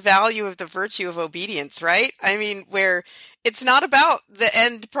learned the value of the virtue of obedience, right? I mean, where it's not about the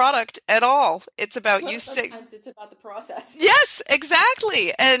end product at all. It's about Sometimes it's about the process. Yes,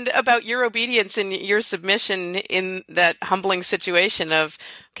 exactly. And about your obedience and your submission in that humbling situation of,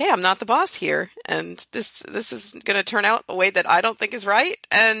 okay, I'm not the boss here. And this is going to turn out a way that I don't think is right.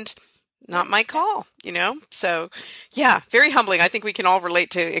 And not my call, So, yeah, very humbling. I think we can all relate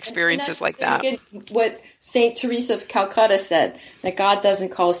to experiences like that. What Saint Teresa of Calcutta said, that God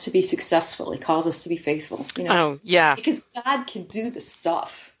doesn't call us to be successful. He calls us to be faithful. Oh, yeah. Because God can do the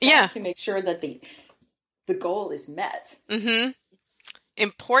stuff. Yeah. God can make sure that the goal is met.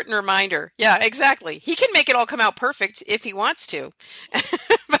 Important reminder. Yeah, exactly. He can make it all come out perfect if he wants to.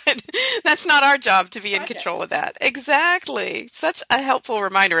 But that's not our job to be in control of that. Exactly. Such a helpful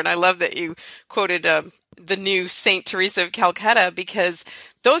reminder. And I love that you quoted the new Saint Teresa of Calcutta, because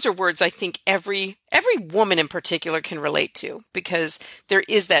those are words I think every woman in particular can relate to, because there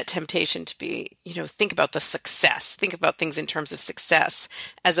is that temptation to be, think about the success, think about things in terms of success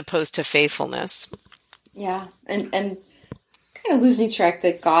as opposed to faithfulness. Yeah. And kind of losing track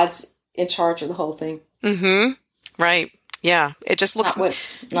that God's in charge of the whole thing. Right. Yeah. It just looks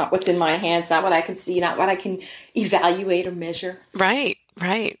not what's in my hands, not what I can see, not what I can evaluate or measure. Right.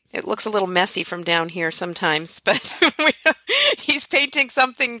 It looks a little messy from down here sometimes, but he's painting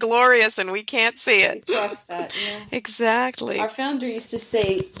something glorious and we can't see it. Trust that. Yeah. Exactly. Our founder used to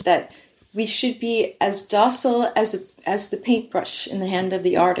say that we should be as docile as the paintbrush in the hand of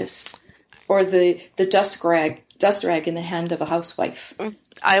the artist, or the dust rag in the hand of a housewife.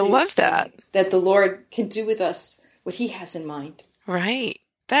 I love that. That the Lord can do with us what he has in mind. Right.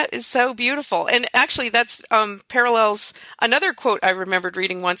 That is so beautiful. And actually that's parallels another quote I remembered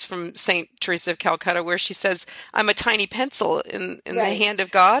reading once from Saint Teresa of Calcutta, where she says, I'm a tiny pencil in the hand of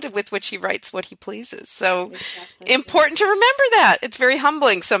God with which he writes what he pleases. So important to remember that. It's very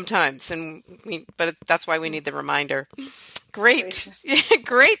humbling sometimes. But that's why we need the reminder. Great.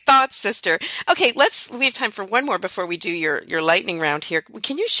 Great thoughts, sister. Okay, we have time for one more before we do your lightning round here.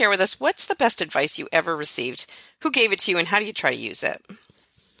 Can you share with us what's the best advice you ever received? Who gave it to you and how do you try to use it?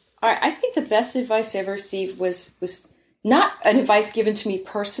 All right, I think the best advice I ever received was not an advice given to me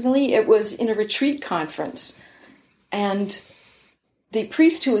personally. It was in a retreat conference. And the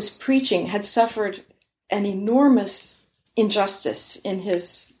priest who was preaching had suffered an enormous injustice in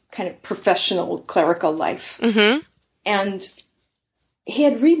his kind of professional clerical life. And he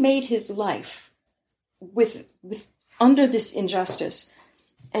had remade his life with under this injustice.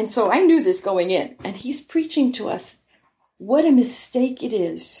 And so I knew this going in. And he's preaching to us what a mistake it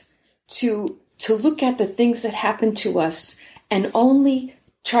is to look at the things that happen to us and only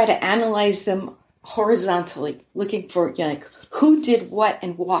try to analyze them horizontally, looking for who did what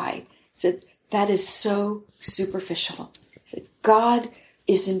and why. He said, that is so superficial. He said, God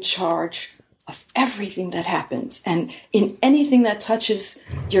is in charge of everything that happens. And in anything that touches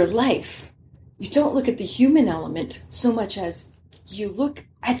your life, you don't look at the human element so much as you look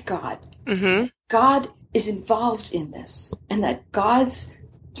at God. God is involved in this, and that God's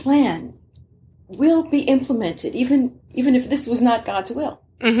plan will be implemented, even if this was not God's will.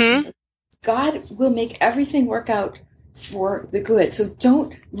 God will make everything work out for the good. So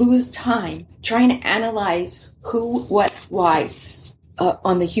don't lose time trying to analyze who, what, why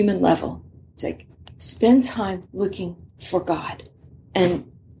on the human level. It's like, spend time looking for God.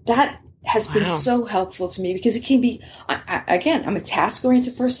 And that has been so helpful to me, because it can be, again, I'm a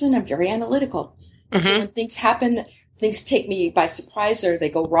task-oriented person. I'm very analytical. So when things happen, things take me by surprise, or they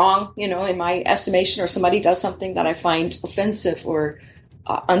go wrong, in my estimation, or somebody does something that I find offensive or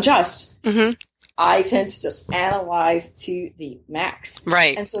unjust, I tend to just analyze to the max.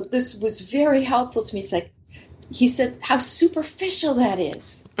 Right. And so this was very helpful to me. It's like, he said how superficial that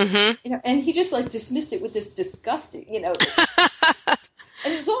is. And he just dismissed it with this disgusting, and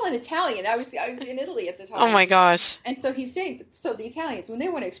it was all in Italian. I was in Italy at the time. Oh my gosh. And so he's saying, so the Italians, when they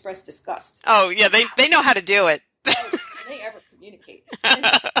want to express disgust. Oh yeah, they know how to do it. They ever communicate. And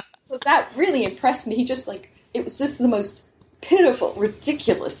so that really impressed me. He just it was just the most pitiful,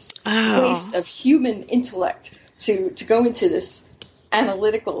 ridiculous waste of human intellect to go into this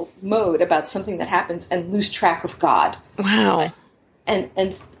analytical mode about something that happens and lose track of God. Wow. And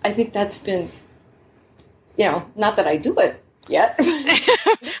I think that's been, not that I do it yet.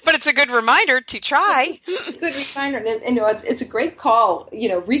 But it's a good reminder to try. A good reminder. And it's a great call,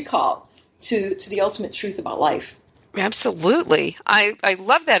 recall to the ultimate truth about life. Absolutely. I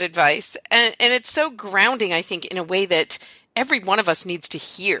love that advice. And it's so grounding, I think, in a way that every one of us needs to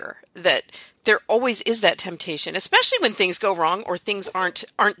hear, that there always is that temptation, especially when things go wrong or things aren't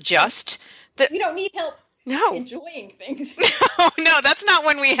just. That we don't need help. No. Enjoying things. No, that's not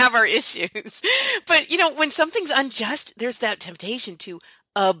when we have our issues. But, when something's unjust, there's that temptation to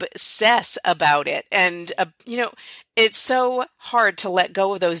obsess about it. And, it's so hard to let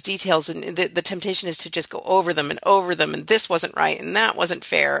go of those details. And the temptation is to just go over them. And this wasn't right. And that wasn't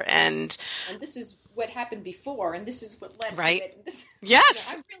fair. And this is what happened before. And this is what led right. to it. This,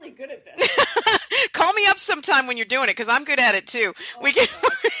 yes. I'm really good at this. Call me up sometime when you're doing it, because I'm good at it too. Oh,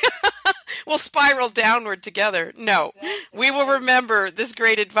 We'll spiral downward together. No, exactly. We will remember this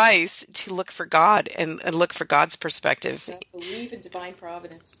great advice to look for God and look for God's perspective. Believe in divine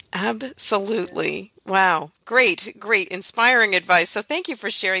providence. Absolutely. Wow. Great, inspiring advice. So thank you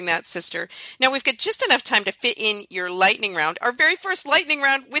for sharing that, sister. Now we've got just enough time to fit in your lightning round, our very first lightning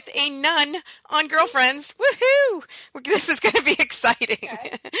round with a nun on Girlfriends. Woohoo! This is going to be exciting.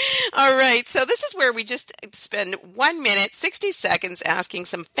 Okay. All right. So this is where we just spend 1 minute, 60 seconds asking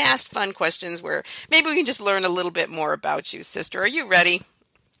some fast, fun questions where maybe we can just learn a little bit more about you, sister. Are you ready?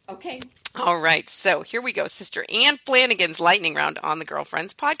 Okay. All right. So here we go. Sister Ann Flanagan's lightning round on the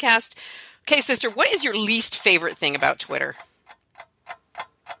Girlfriends podcast. Okay, sister, what is your least favorite thing about Twitter?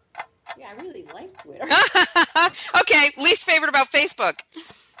 Yeah, I really like Twitter. Okay, least favorite about Facebook?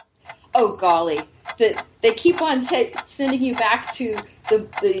 Oh, golly. They keep on sending you back to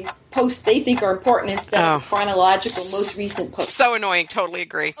the posts they think are important instead of chronological, most recent posts. So annoying. Totally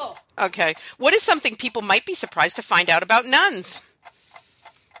agree. Oh. Okay. What is something people might be surprised to find out about nuns?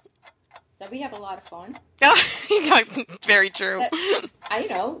 That we have a lot of fun. Very true.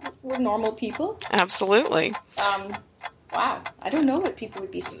 We're normal people. Absolutely. Wow. I don't know what people would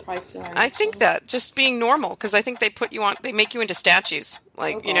be surprised to learn. I think that just being normal, because I think they make you into statues.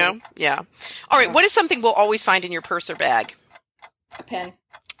 Yeah. All right. What is something we'll always find in your purse or bag? A pen.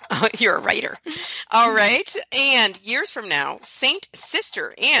 You're a writer. All right. And years from now, Saint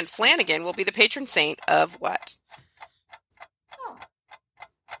Sister Ann Flanagan will be the patron saint of what?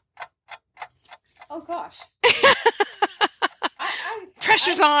 Oh, gosh.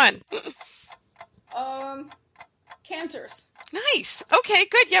 Pressure's on. Cantors. Nice. Okay,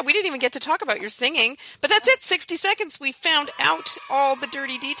 good. Yeah, we didn't even get to talk about your singing, but that's it. 60 seconds. We found out all the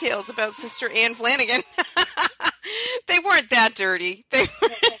dirty details about Sister Ann Flanagan. They weren't that dirty.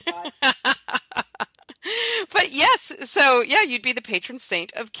 But yes, so yeah, you'd be the patron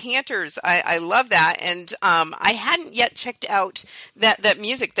saint of cantors. I love that. And I hadn't yet checked out that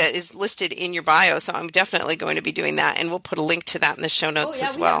music that is listed in your bio, so I'm definitely going to be doing that. And we'll put a link to that in the show notes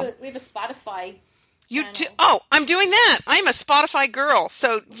as well. We have a Spotify You do? Oh, I'm doing that. I'm a Spotify girl.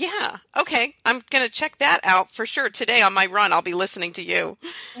 So yeah. Okay. I'm going to check that out for sure. Today on my run, I'll be listening to you.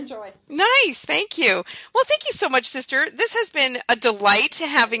 Enjoy. Nice. Thank you. Well, thank you so much, sister. This has been a delight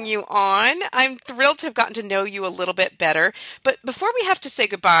having you on. I'm thrilled to have gotten to know you a little bit better. But before we have to say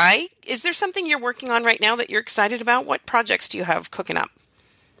goodbye, is there something you're working on right now that you're excited about? What projects do you have cooking up?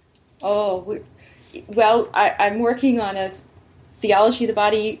 Oh, I'm working on a Theology of the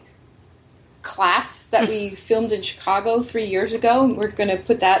Body class that we filmed in Chicago 3 years ago. We're going to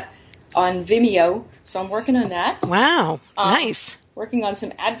put that on Vimeo, so I'm working on that. Wow, nice. Working on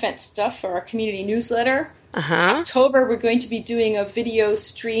some Advent stuff for our community newsletter. Uh-huh. October, we're going to be doing a video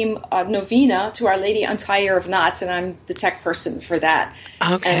stream novena to Our Lady Untie of Knots, and I'm the tech person for that.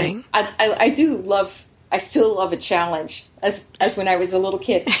 Okay. And I still love a challenge, as when I was a little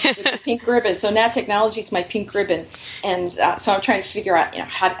kid with the pink ribbon. So now technology is my pink ribbon, and so I'm trying to figure out,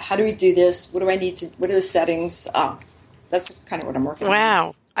 how do we do this? What do I need to? What are the settings? That's kind of what I'm working on.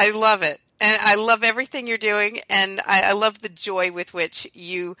 Wow, I love it, and I love everything you're doing, and I love the joy with which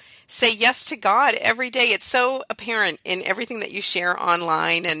you say yes to God every day. It's so apparent in everything that you share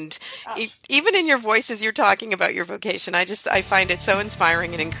online, and even in your voice as you're talking about your vocation. I find it so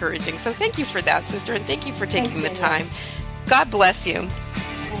inspiring and encouraging. So thank you for that, sister, and thank you for taking the time. God bless you.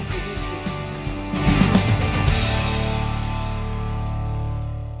 Thank you. You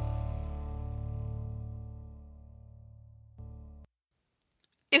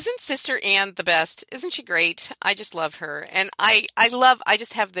too. Isn't Sister Anne the best? Isn't she great? I just love her. And I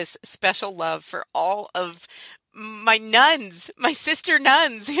just have this special love for all of my nuns, my sister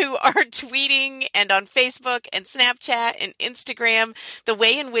nuns who are tweeting and on Facebook and Snapchat and Instagram. The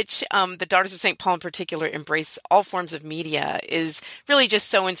way in which the Daughters of St. Paul in particular embrace all forms of media is really just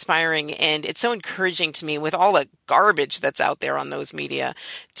so inspiring. And it's so encouraging to me with all the garbage that's out there on those media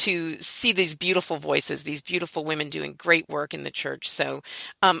to see these beautiful voices, these beautiful women doing great work in the church. So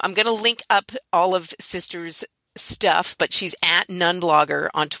I'm going to link up all of Sister's stuff, but she's at Nunblogger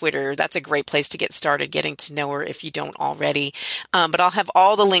on Twitter. That's a great place to get started getting to know her if you don't already. But I'll have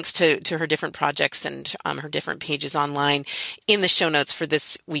all the links to her different projects and her different pages online in the show notes for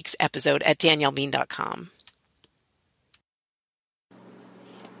this week's episode at daniellebean.com.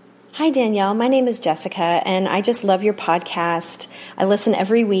 Hi, Danielle. My name is Jessica, and I just love your podcast. I listen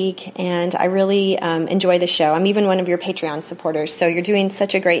every week, and I really enjoy the show. I'm even one of your Patreon supporters, so you're doing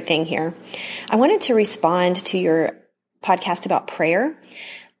such a great thing here. I wanted to respond to your podcast about prayer.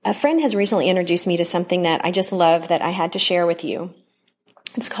 A friend has recently introduced me to something that I just love that I had to share with you.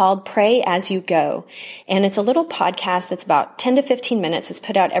 It's called Pray As You Go, and it's a little podcast that's about 10 to 15 minutes. It's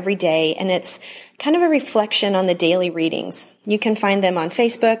put out every day, and it's kind of a reflection on the daily readings. You can find them on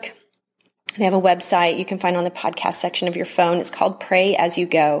Facebook. They have a website you can find on the podcast section of your phone. It's called Pray As You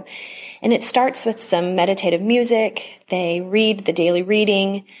Go. And it starts with some meditative music. They read the daily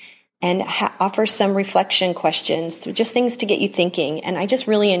reading and offer some reflection questions, just things to get you thinking. And I just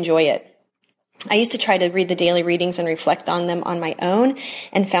really enjoy it. I used to try to read the daily readings and reflect on them on my own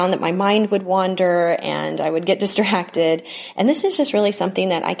and found that my mind would wander and I would get distracted. And this is just really something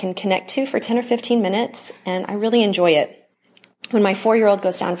that I can connect to for 10 or 15 minutes, and I really enjoy it. When my 4-year-old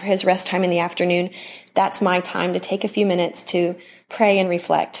goes down for his rest time in the afternoon, that's my time to take a few minutes to pray and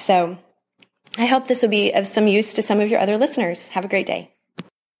reflect. So I hope this will be of some use to some of your other listeners. Have a great day.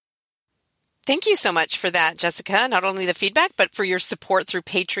 Thank you so much for that, Jessica. Not only the feedback, but for your support through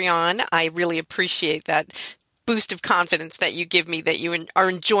Patreon. I really appreciate that boost of confidence that you give me, that you are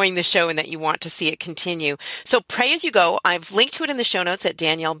enjoying the show and that you want to see it continue. So Pray As You Go. I've linked to it in the show notes at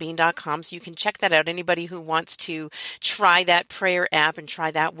daniellebean.com, so you can check that out. Anybody who wants to try that prayer app and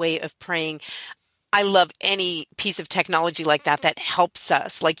try that way of praying. I love any piece of technology like that that helps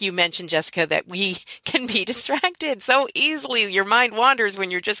us. Like you mentioned, Jessica, that we can be distracted so easily. Your mind wanders when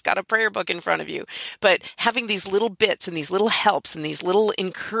you're just got a prayer book in front of you. But having these little bits and these little helps and these little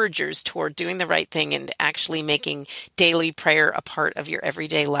encouragers toward doing the right thing and actually making daily prayer a part of your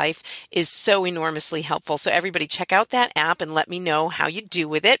everyday life is so enormously helpful. So everybody check out that app and let me know how you do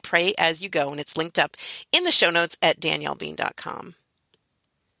with it. Pray As You Go. And it's linked up in the show notes at daniellebean.com.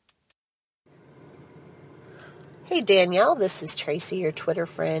 Hey Danielle, this is Tracy, your Twitter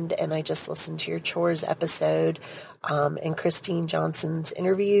friend, and I just listened to your chores episode, and Christine Johnson's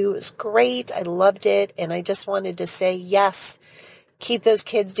interview was great. I loved it, and I just wanted to say, yes, keep those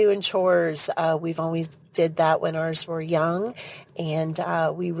kids doing chores. We've always did that when ours were young, and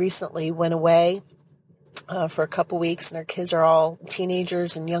we recently went away for a couple weeks, and our kids are all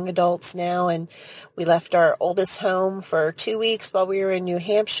teenagers and young adults now, and we left our oldest home for 2 weeks while we were in New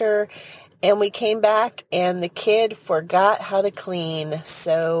Hampshire. And we came back and the kid forgot how to clean.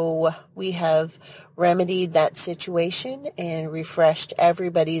 So we have remedied that situation and refreshed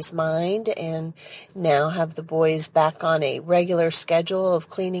everybody's mind and now have the boys back on a regular schedule of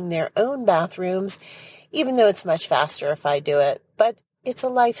cleaning their own bathrooms, even though it's much faster if I do it. But it's a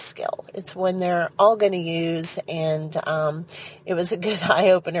life skill. It's one they're all going to use, and it was a good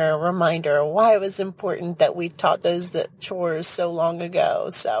eye-opener, a reminder of why it was important that we taught those chores so long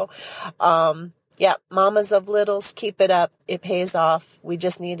ago. So, yeah, mamas of littles, keep it up. It pays off. We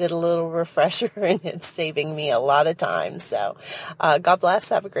just needed a little refresher, and it's saving me a lot of time. So, God bless.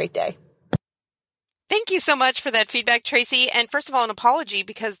 Have a great day. Thank you so much for that feedback, Tracy. And first of all, an apology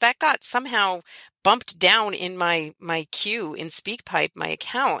because that got somehow bumped down in my queue in SpeakPipe, my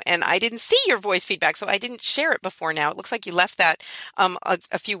account, and I didn't see your voice feedback, so I didn't share it before now. It looks like you left that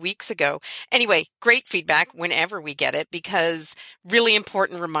a few weeks ago. Anyway, great feedback whenever we get it, because really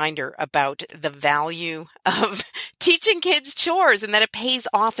important reminder about the value of teaching kids chores and that it pays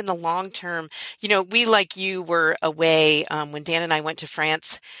off in the long term. You know, we, like you, were away when Dan and I went to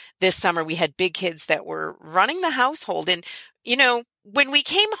France this summer. We had big kids that were running the household, and you know, when we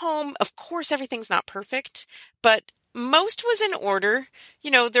came home, of course, everything's not perfect, but most was in order. You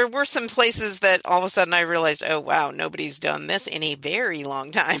know, there were some places that all of a sudden I realized, oh, wow, nobody's done this in a very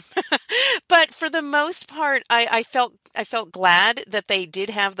long time. But for the most part, I felt glad that they did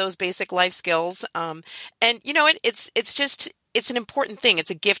have those basic life skills. And, you know, it's just it's an important thing. It's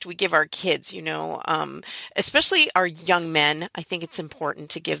a gift we give our kids, especially our young men. I think it's important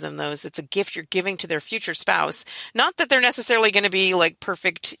to give them those. It's a gift you're giving to their future spouse. Not that they're necessarily going to be like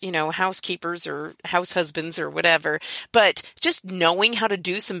perfect, housekeepers or house husbands or whatever, but just knowing how to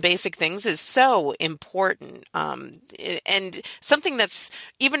do some basic things is so important. And something that's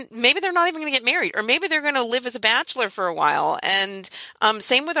even, maybe they're not even going to get married, or maybe they're going to live as a bachelor for a while. And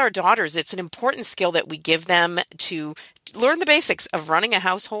same with our daughters. It's an important skill that we give them to learn the basics of running a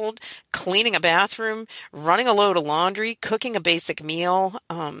household, cleaning a bathroom, running a load of laundry, cooking a basic meal.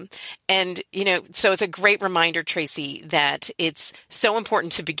 So it's a great reminder, Tracy, that it's so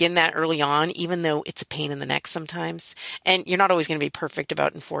important to begin that early on, even though it's a pain in the neck sometimes. And you're not always going to be perfect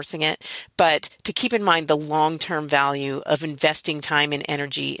about enforcing it, but to keep in mind the long-term value of investing time and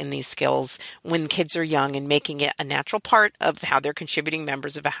energy in these skills when kids are young and making it a natural part of how they're contributing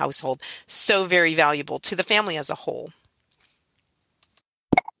members of a household. So very valuable to the family as a whole.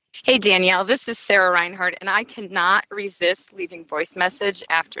 Hey, Danielle, this is Sarah Reinhardt, and I cannot resist leaving voice message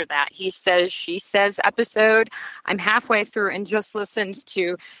after that He Says, She Says episode. I'm halfway through and just listened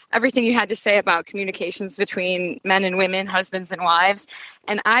to everything you had to say about communications between men and women, husbands and wives.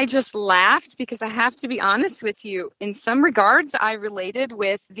 And I just laughed because I have to be honest with you. In some regards, I related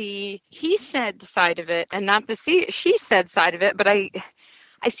with the he said side of it and not the she said side of it. But I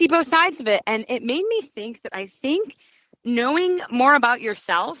see both sides of it. And it made me think that I think knowing more about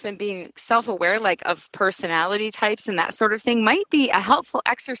yourself and being self-aware, like of personality types and that sort of thing, might be a helpful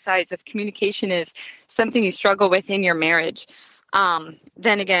exercise if communication is something you struggle with in your marriage.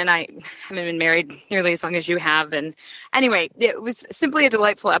 Then again, I haven't been married nearly as long as you have. And anyway, it was simply a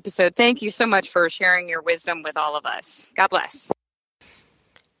delightful episode. Thank you so much for sharing your wisdom with all of us. God bless.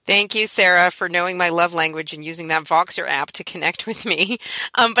 Thank you, Sarah, for knowing my love language and using that Voxer app to connect with me.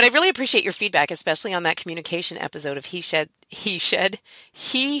 But I really appreciate your feedback, especially on that communication episode of He Said,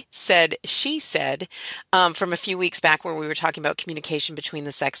 She Said, from a few weeks back where we were talking about communication between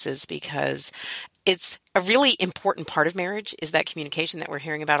the sexes, because it's a really important part of marriage is that communication that we're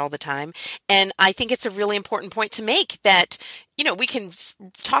hearing about all the time. And I think it's a really important point to make that, we can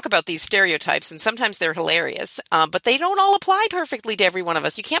talk about these stereotypes and sometimes they're hilarious, but they don't all apply perfectly to every one of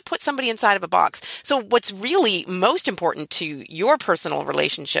us. You can't put somebody inside of a box. So what's really most important to your personal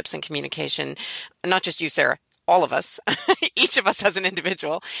relationships and communication, not just you, Sarah, all of us, each of us as an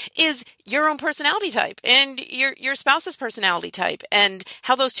individual, is your own personality type and your spouse's personality type and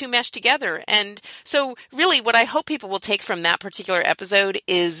how those two mesh together. And so really what I hope people will take from that particular episode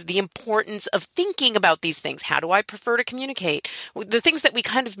is the importance of thinking about these things. How do I prefer to communicate? The things that we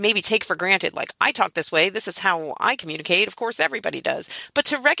kind of maybe take for granted, like I talk this way, this is how I communicate. Of course, everybody does. But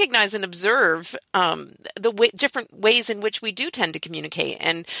to recognize and observe different ways in which we do tend to communicate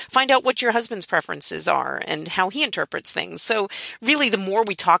and find out what your husband's preferences are and how he interprets things. So really, the more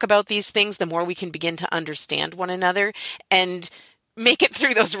we talk about these things, the more we can begin to understand one another and make it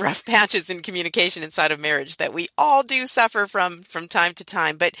through those rough patches in communication inside of marriage that we all do suffer from time to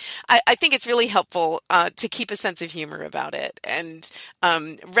time. But I think it's really helpful to keep a sense of humor about it and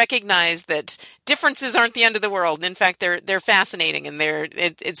recognize that differences aren't the end of the world. In fact, they're fascinating, and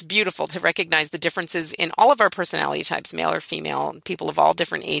it's beautiful to recognize the differences in all of our personality types, male or female. People of all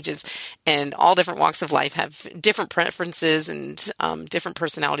different ages and all different walks of life have different preferences and different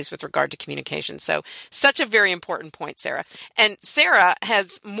personalities with regard to communication. So such a very important point, Sarah. And Sarah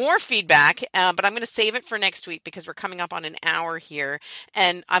has more feedback, but I'm going to save it for next week because we're coming up on an hour here,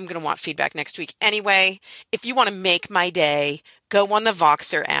 and I'm going to want feedback next week anyway. If you want to make my day, go on the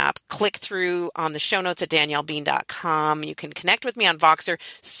Voxer app, click through on the show notes at daniellebean.com. You can connect with me on Voxer.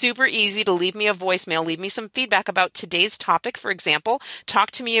 Super easy to leave me a voicemail. Leave me some feedback about today's topic, for example.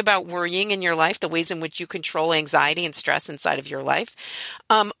 Talk to me about worrying in your life, the ways in which you control anxiety and stress inside of your life.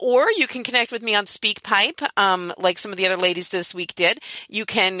 Or you can connect with me on SpeakPipe, like some of the other ladies this week did. You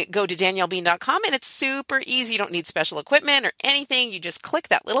can go to daniellebean.com, and it's super easy. You don't need special equipment or anything. You just click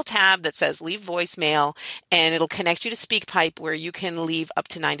that little tab that says leave voicemail, and it'll connect you to SpeakPipe, where you can leave up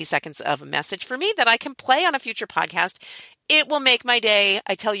to 90 seconds of a message for me that I can play on a future podcast. It will make my day.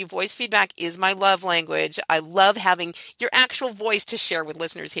 I tell you, voice feedback is my love language. I love having your actual voice to share with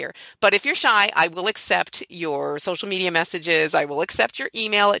listeners here. But if you're shy, I will accept your social media messages. I will accept your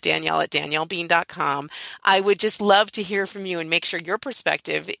email at danielle@daniellebean.com. I would just love to hear from you and make sure your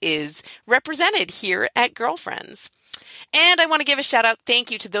perspective is represented here at Girlfriends. And I want to give a shout out, thank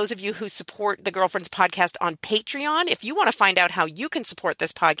you to those of you who support the Girlfriends podcast on Patreon. If you want to find out how you can support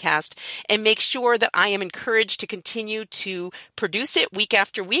this podcast and make sure that I am encouraged to continue to produce it week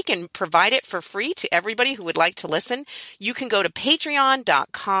after week and provide it for free to everybody who would like to listen, you can go to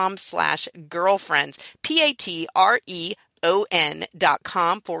patreon.com/girlfriends,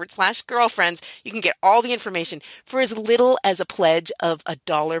 patreon.com/girlfriends. You can get all the information for as little as a pledge of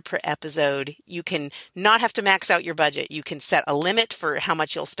 $1 per episode. You can not have to max out your budget. You can set a limit for how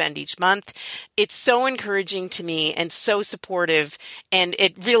much you'll spend each month. It's so encouraging to me and so supportive. And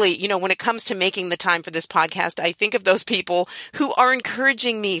it really, when it comes to making the time for this podcast, I think of those people who are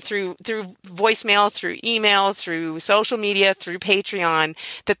encouraging me through voicemail, through email, through social media, through Patreon,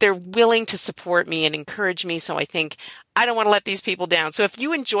 that they're willing to support me and encourage me. So I think I don't want to let these people down. So if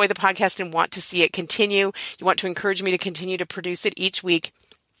you enjoy the podcast and want to see it continue, you want to encourage me to continue to produce it each week,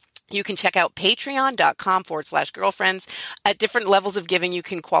 you can check out patreon.com/girlfriends. At different levels of giving, you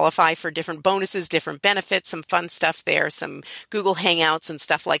can qualify for different bonuses, different benefits, some fun stuff there, some Google Hangouts and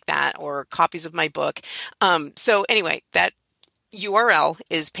stuff like that, or copies of my book. So anyway, that URL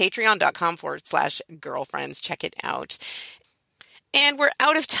is patreon.com/girlfriends. Check it out. And we're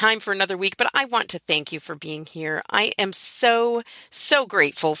out of time for another week, but I want to thank you for being here. I am so, so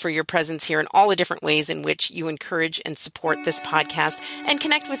grateful for your presence here and all the different ways in which you encourage and support this podcast and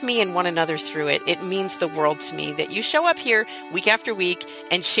connect with me and one another through it. It means the world to me that you show up here week after week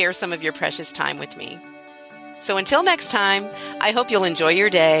and share some of your precious time with me. So until next time, I hope you'll enjoy your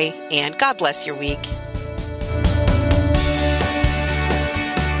day and God bless your week.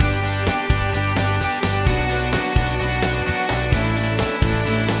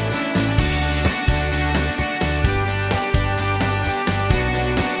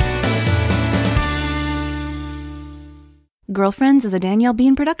 Girlfriends is a Danielle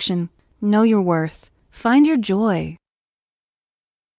Bean production. Know your worth. Find your joy.